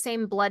have the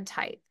same blood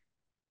type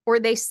or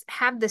they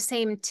have the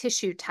same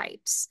tissue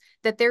types,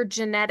 that their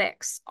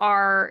genetics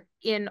are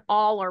in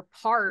all or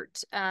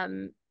part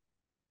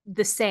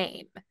the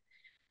same.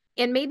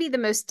 And maybe the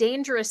most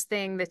dangerous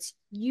thing that's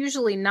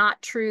usually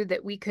not true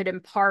that we could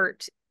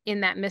impart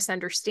in that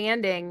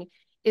misunderstanding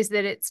is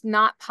that it's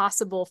not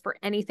possible for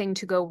anything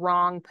to go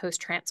wrong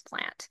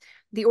post-transplant.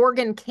 The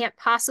organ can't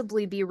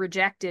possibly be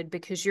rejected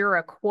because you're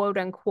a quote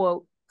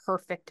unquote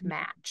perfect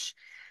match.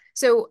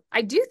 So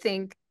I do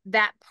think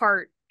that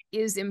part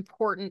is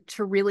important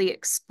to really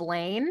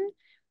explain.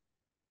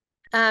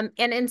 And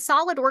in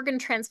solid organ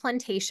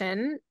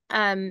transplantation,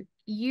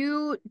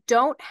 you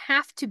don't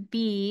have to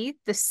be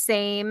the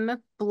same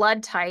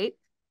blood type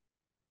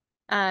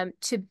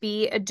to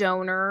be a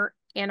donor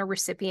and a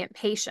recipient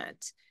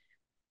patient.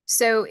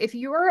 So if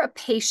you're a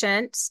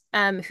patient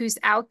who's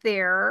out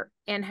there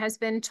and has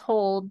been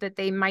told that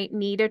they might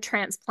need a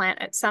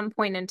transplant at some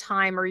point in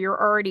time, or you're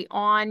already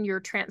on your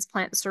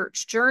transplant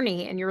search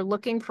journey and you're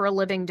looking for a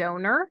living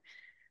donor,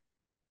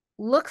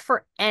 look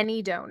for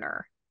any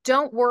donor.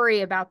 Don't worry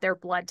about their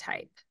blood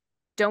type.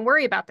 Don't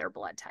worry about their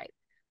blood type.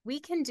 We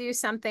can do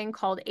something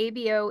called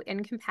ABO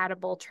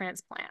incompatible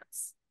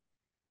transplants.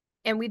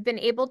 And we've been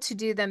able to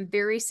do them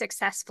very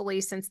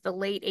successfully since the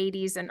late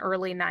 80s and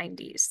early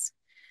 90s.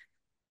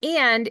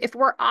 And if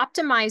we're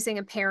optimizing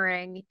a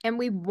pairing and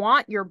we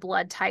want your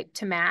blood type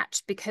to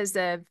match because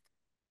of,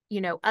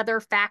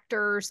 other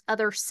factors,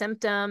 other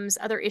symptoms,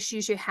 other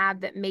issues you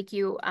have that make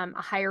you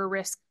a higher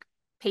risk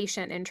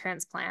patient in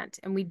transplant,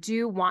 and we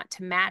do want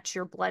to match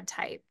your blood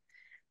type,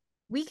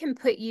 we can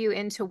put you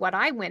into what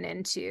I went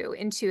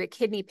into a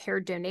kidney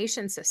paired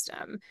donation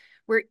system,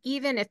 where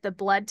even if the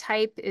blood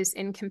type is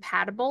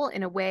incompatible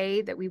in a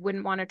way that we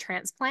wouldn't want to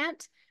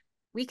transplant,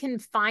 we can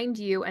find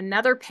you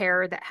another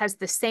pair that has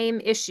the same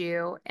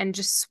issue and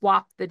just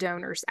swap the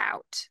donors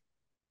out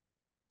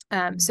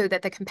so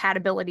that the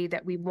compatibility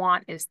that we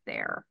want is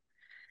there.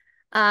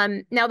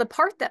 Now, the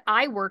part that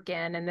I work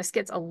in, and this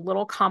gets a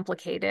little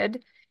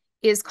complicated,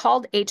 is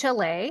called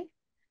HLA.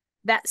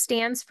 That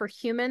stands for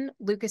human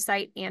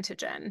leukocyte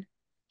antigen.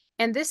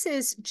 And this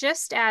is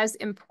just as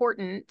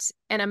important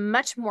and a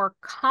much more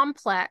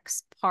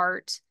complex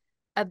part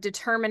of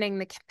determining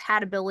the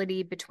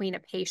compatibility between a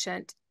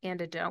patient and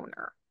a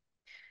donor.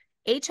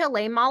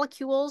 HLA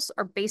molecules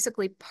are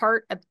basically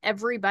part of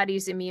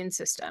everybody's immune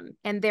system,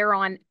 and they're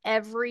on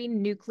every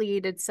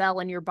nucleated cell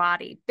in your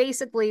body.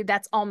 Basically,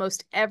 that's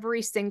almost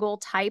every single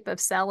type of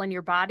cell in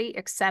your body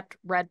except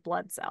red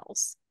blood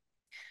cells.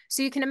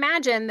 So you can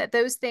imagine that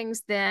those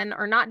things then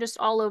are not just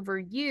all over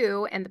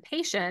you and the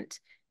patient,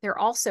 they're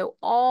also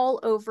all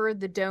over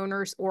the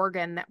donor's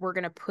organ that we're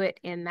going to put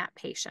in that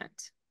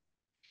patient.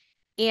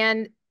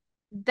 And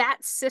that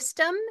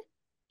system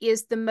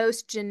is the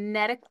most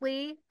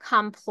genetically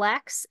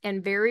complex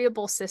and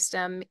variable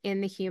system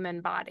in the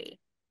human body.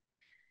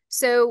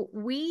 So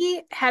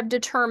we have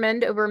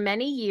determined over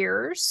many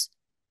years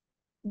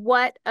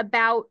what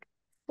about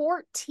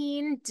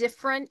 14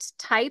 different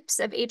types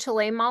of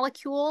HLA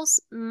molecules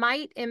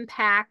might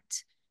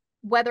impact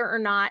whether or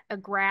not a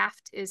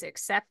graft is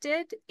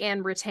accepted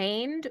and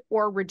retained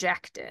or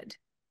rejected.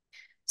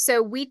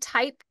 So we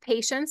type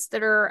patients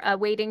that are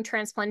awaiting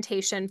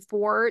transplantation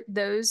for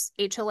those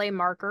HLA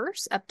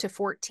markers, up to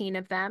 14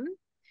 of them,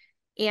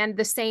 and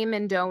the same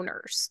in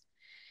donors.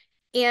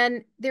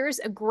 And there's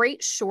a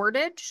great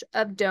shortage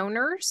of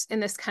donors in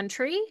this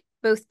country,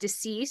 both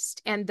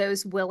deceased and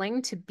those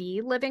willing to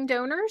be living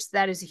donors.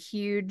 That is a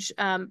huge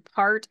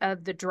part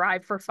of the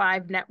Drive for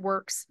Five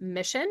Network's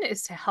mission,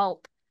 is to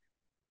help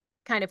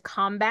kind of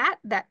combat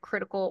that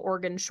critical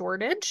organ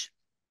shortage.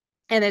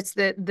 And it's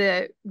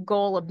the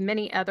goal of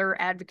many other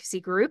advocacy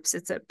groups.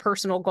 It's a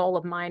personal goal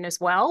of mine as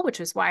well, which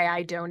is why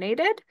I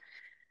donated.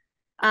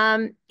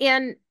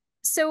 And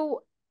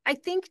so I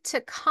think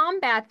to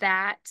combat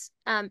that,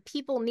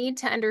 people need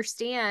to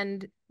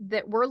understand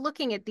that we're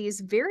looking at these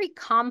very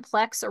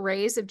complex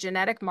arrays of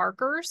genetic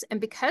markers.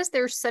 And because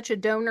there's such a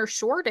donor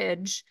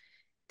shortage,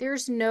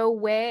 there's no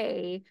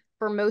way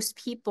for most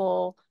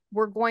people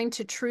we're going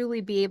to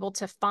truly be able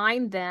to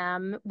find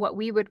them what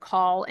we would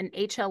call an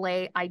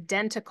HLA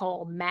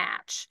identical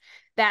match.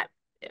 That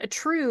a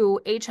true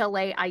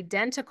HLA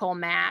identical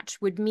match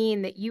would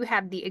mean that you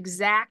have the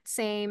exact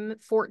same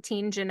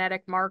 14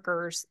 genetic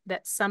markers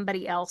that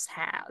somebody else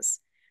has.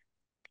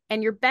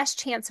 And your best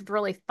chance of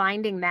really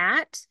finding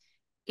that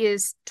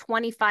is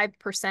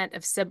 25%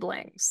 of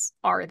siblings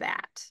are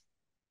that.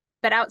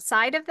 But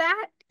outside of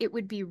that, it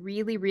would be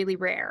really, really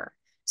rare.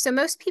 So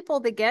most people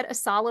that get a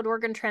solid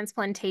organ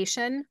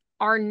transplantation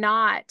are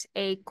not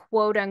a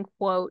quote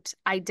unquote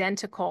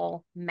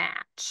identical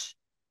match.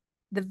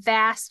 The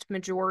vast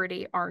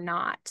majority are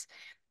not.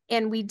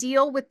 And we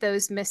deal with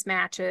those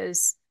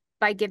mismatches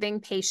by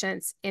giving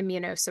patients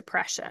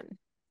immunosuppression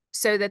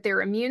so that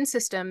their immune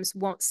systems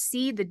won't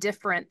see the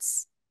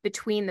difference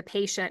between the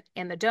patient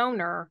and the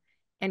donor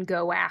and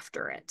go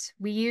after it.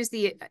 We use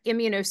the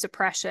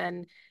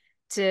immunosuppression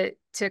to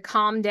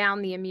calm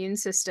down the immune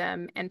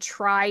system and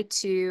try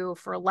to,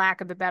 for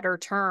lack of a better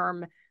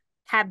term,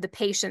 have the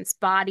patient's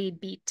body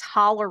be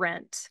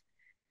tolerant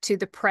to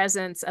the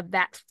presence of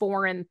that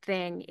foreign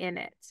thing in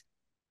it.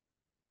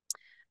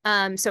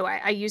 So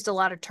I used a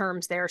lot of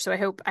terms there. So I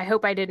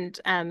hope I didn't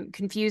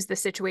confuse the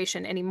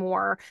situation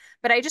anymore.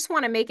 But I just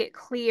want to make it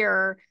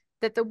clear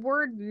that the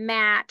word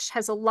match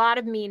has a lot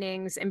of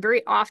meanings, and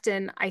very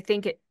often I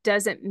think it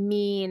doesn't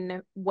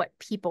mean what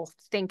people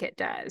think it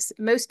does.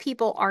 Most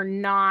people are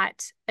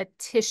not a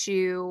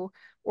tissue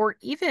or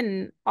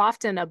even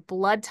often a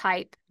blood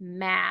type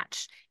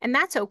match, and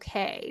that's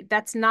okay.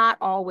 That's not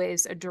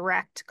always a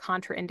direct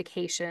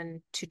contraindication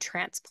to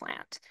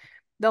transplant.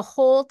 The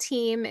whole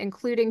team,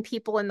 including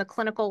people in the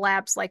clinical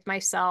labs like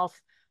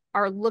myself,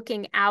 are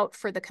looking out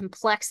for the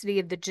complexity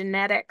of the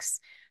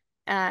genetics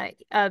and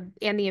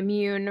the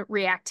immune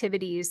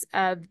reactivities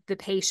of the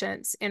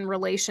patients in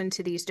relation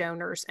to these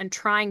donors, and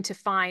trying to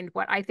find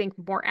what I think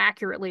more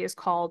accurately is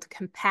called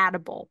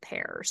compatible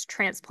pairs,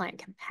 transplant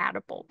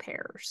compatible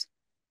pairs.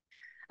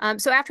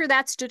 So after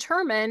that's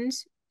determined,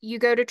 you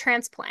go to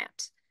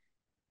transplant.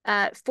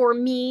 For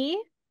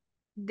me,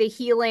 the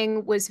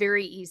healing was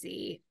very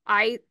easy.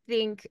 I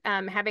think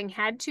having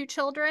had 2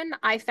 children,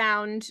 I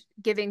found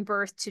giving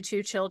birth to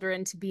 2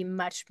 children to be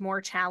much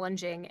more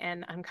challenging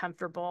and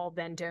uncomfortable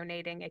than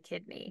donating a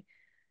kidney.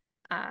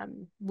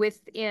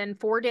 Within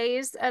 4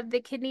 days of the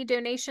kidney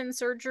donation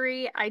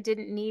surgery, I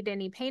didn't need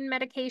any pain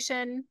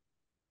medication.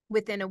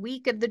 Within a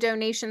week of the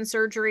donation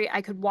surgery,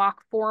 I could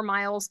walk 4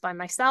 miles by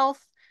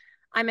myself.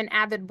 I'm an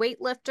avid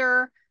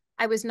weightlifter.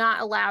 I was not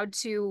allowed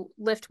to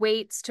lift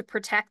weights to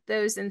protect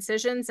those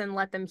incisions and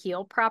let them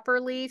heal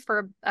properly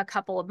for a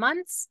couple of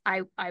months.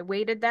 I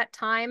waited that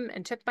time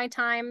and took my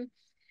time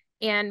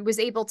and was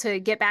able to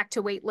get back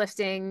to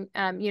weightlifting,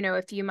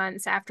 a few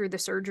months after the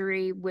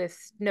surgery with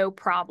no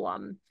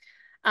problem.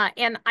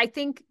 And I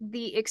think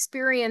the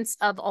experience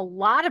of a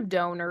lot of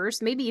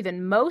donors, maybe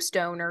even most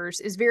donors,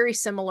 is very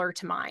similar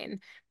to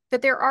mine.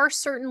 But there are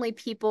certainly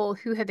people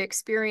who have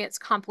experienced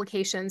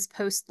complications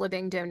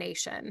post-living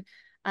donation.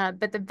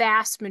 But the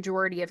vast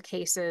majority of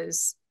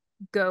cases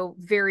go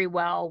very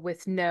well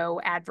with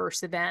no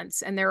adverse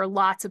events. And there are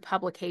lots of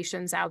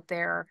publications out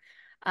there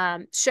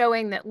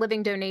showing that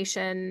living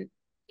donation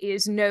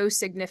is no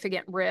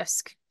significant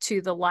risk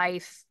to the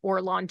life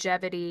or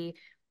longevity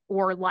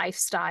or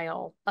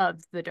lifestyle of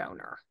the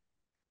donor.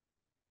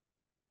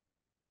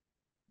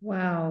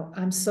 Wow,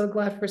 I'm so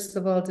glad, first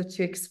of all, that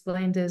you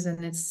explained this,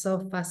 and it's so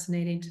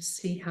fascinating to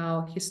see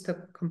how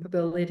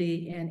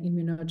histocompatibility and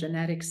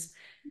immunogenetics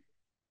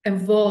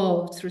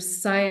evolved through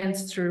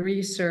science, through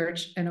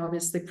research, and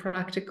obviously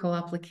practical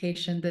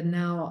application that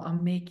now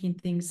are making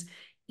things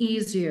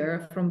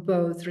easier from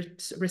both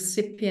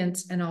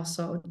recipients and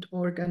also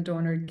organ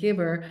donor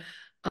giver.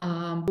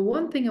 But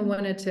one thing I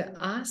wanted to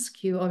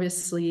ask you,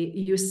 obviously,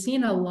 you've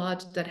seen a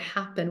lot that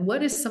happen.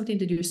 What is something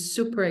that you're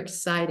super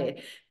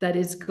excited that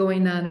is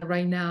going on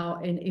right now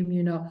in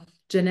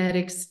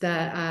immunogenetics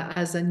that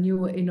as a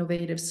new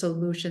innovative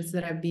solutions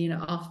that are being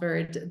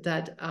offered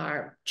that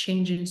are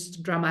changing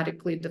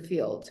dramatically the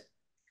field?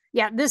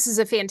 Yeah, this is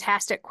a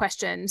fantastic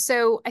question.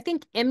 So I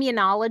think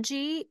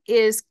immunology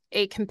is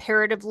a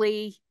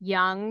comparatively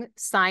young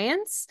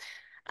science.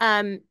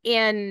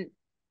 And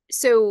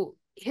so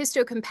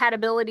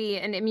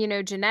histocompatibility and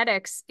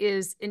immunogenetics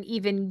is an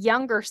even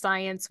younger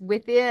science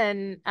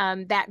within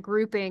that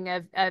grouping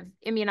of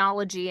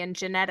immunology and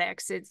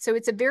genetics. So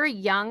it's a very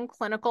young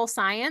clinical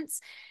science.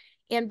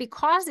 And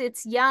because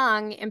it's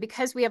young and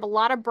because we have a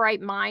lot of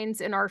bright minds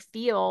in our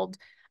field,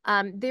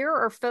 there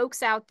are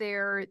folks out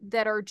there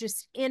that are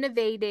just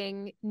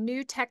innovating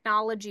new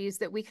technologies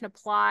that we can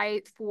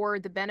apply for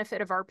the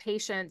benefit of our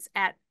patients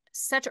at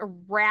such a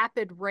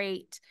rapid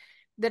rate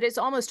that it's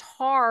almost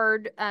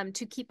hard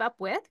to keep up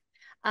with.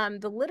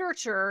 The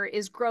literature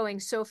is growing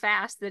so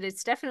fast that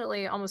it's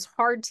definitely almost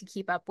hard to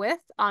keep up with.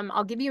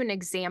 I'll give you an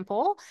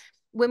example.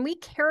 When we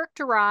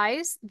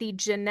characterize the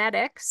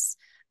genetics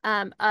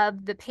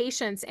of the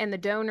patients and the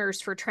donors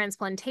for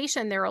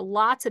transplantation, there are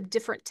lots of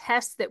different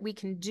tests that we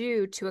can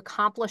do to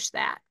accomplish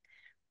that.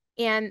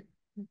 And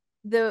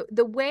the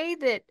way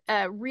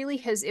that really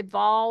has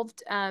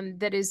evolved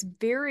that is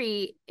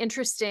very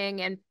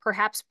interesting and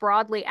perhaps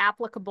broadly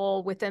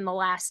applicable within the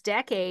last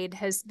decade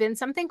has been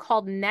something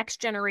called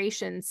next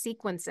generation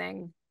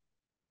sequencing.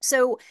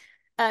 So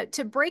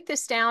to break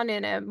this down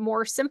in a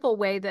more simple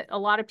way that a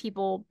lot of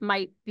people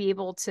might be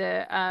able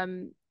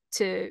to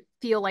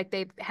feel like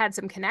they've had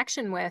some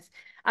connection with.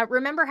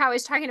 Remember how I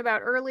was talking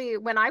about early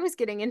when I was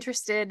getting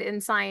interested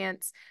in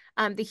science,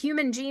 the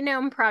Human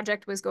Genome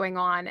Project was going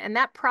on, and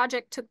that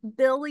project took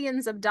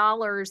billions of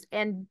dollars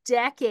and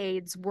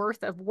decades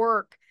worth of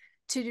work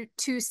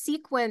to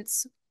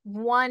sequence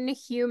one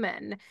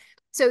human.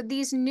 So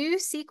these new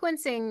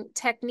sequencing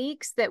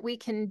techniques that we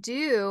can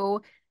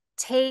do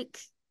take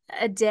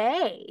a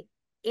day,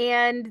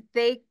 and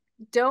they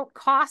don't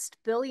cost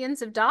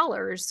billions of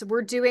dollars.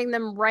 We're doing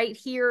them right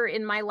here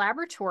in my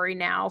laboratory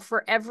now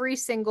for every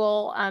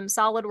single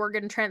solid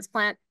organ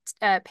transplant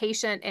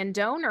patient and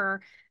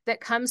donor that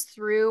comes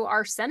through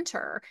our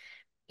center.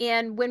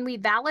 And when we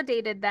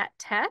validated that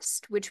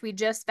test, which we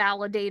just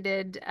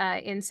validated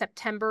in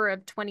September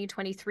of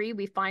 2023,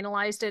 we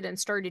finalized it and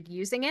started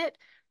using it.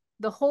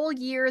 The whole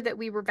year that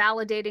we were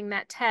validating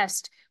that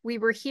test, we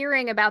were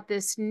hearing about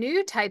this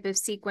new type of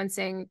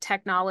sequencing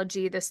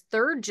technology, this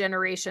third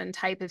generation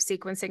type of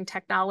sequencing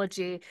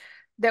technology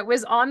that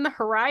was on the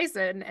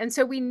horizon. And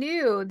so we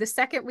knew the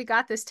second we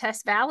got this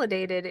test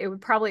validated, it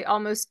would probably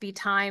almost be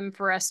time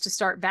for us to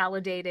start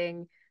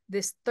validating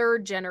this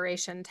third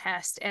generation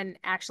test. And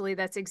actually,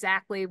 that's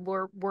exactly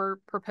we're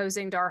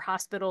proposing to our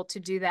hospital to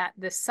do that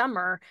this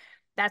summer.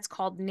 That's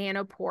called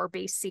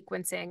nanopore-based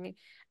sequencing.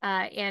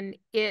 And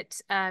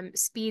it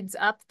speeds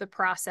up the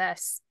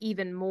process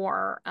even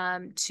more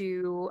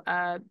to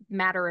a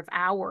matter of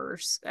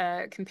hours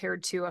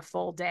compared to a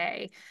full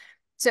day.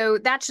 So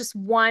that's just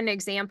one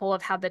example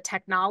of how the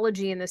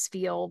technology in this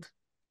field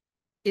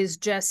is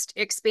just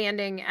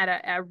expanding at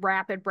a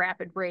rapid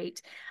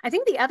rate. I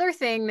think the other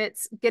thing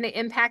that's going to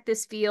impact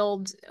this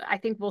field, I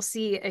think we'll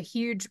see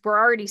we're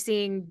already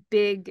seeing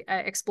big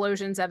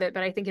explosions of it,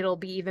 but I think it'll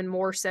be even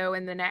more so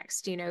in the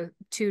next,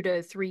 2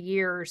 to 3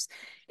 years.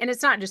 And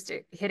it's not just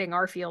hitting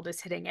our field,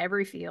 it's hitting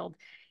every field,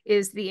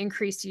 is the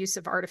increased use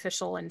of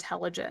artificial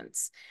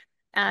intelligence.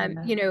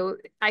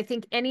 I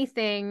think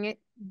anything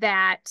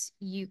that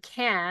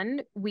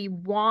we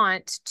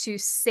want to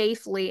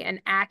safely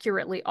and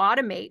accurately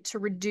automate to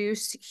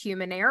reduce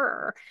human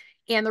error.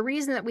 And the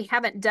reason that we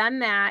haven't done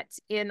that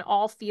in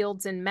all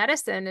fields in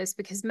medicine is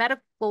because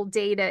medical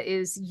data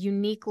is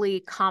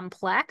uniquely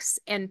complex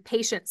and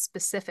patient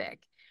specific.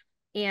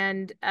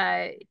 And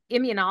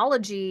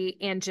immunology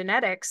and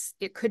genetics,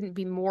 it couldn't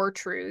be more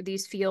true.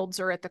 These fields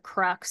are at the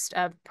crux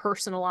of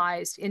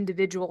personalized,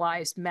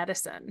 individualized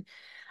medicine.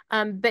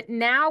 But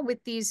now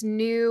with these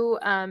new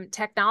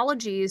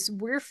technologies,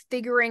 we're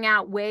figuring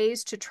out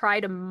ways to try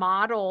to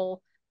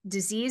model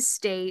disease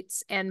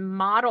states and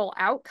model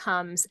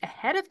outcomes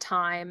ahead of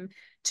time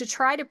to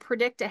try to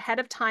predict ahead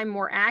of time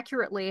more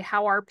accurately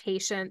how our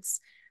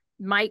patients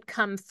might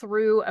come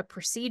through a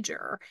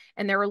procedure.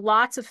 And there are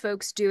lots of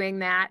folks doing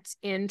that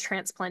in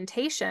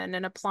transplantation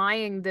and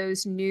applying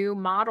those new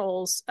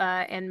models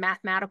and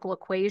mathematical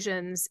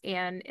equations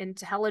and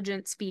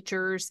intelligence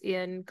features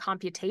in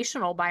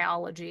computational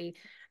biology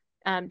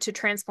to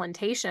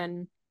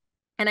transplantation.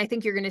 And I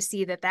think you're going to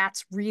see that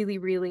that's really,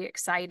 really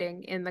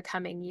exciting in the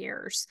coming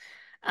years.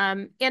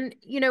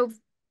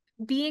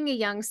 Being a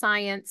young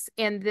science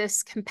and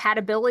this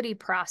compatibility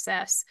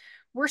process,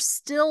 we're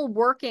still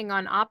working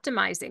on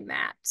optimizing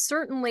that.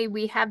 Certainly,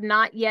 we have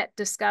not yet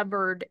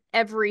discovered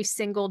every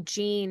single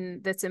gene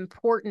that's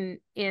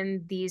important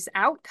in these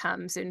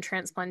outcomes in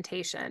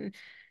transplantation.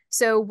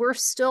 So we're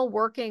still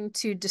working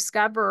to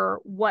discover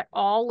what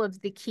all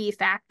of the key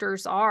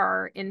factors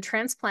are in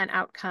transplant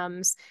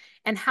outcomes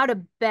and how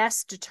to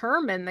best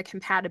determine the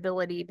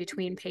compatibility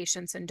between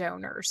patients and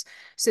donors.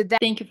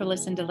 Thank you for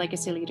listening to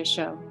Legacy Leader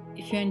Show.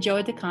 If you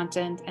enjoyed the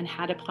content and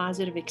had a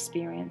positive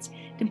experience,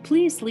 then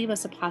please leave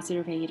us a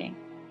positive rating.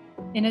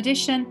 In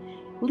addition,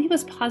 leave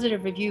us a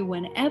positive review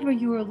whenever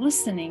you are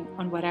listening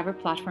on whatever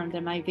platform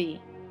there might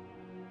be.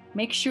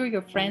 Make sure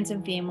your friends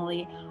and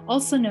family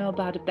also know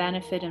about the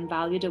benefit and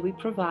value that we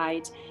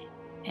provide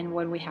and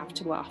what we have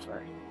to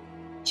offer.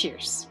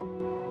 Cheers.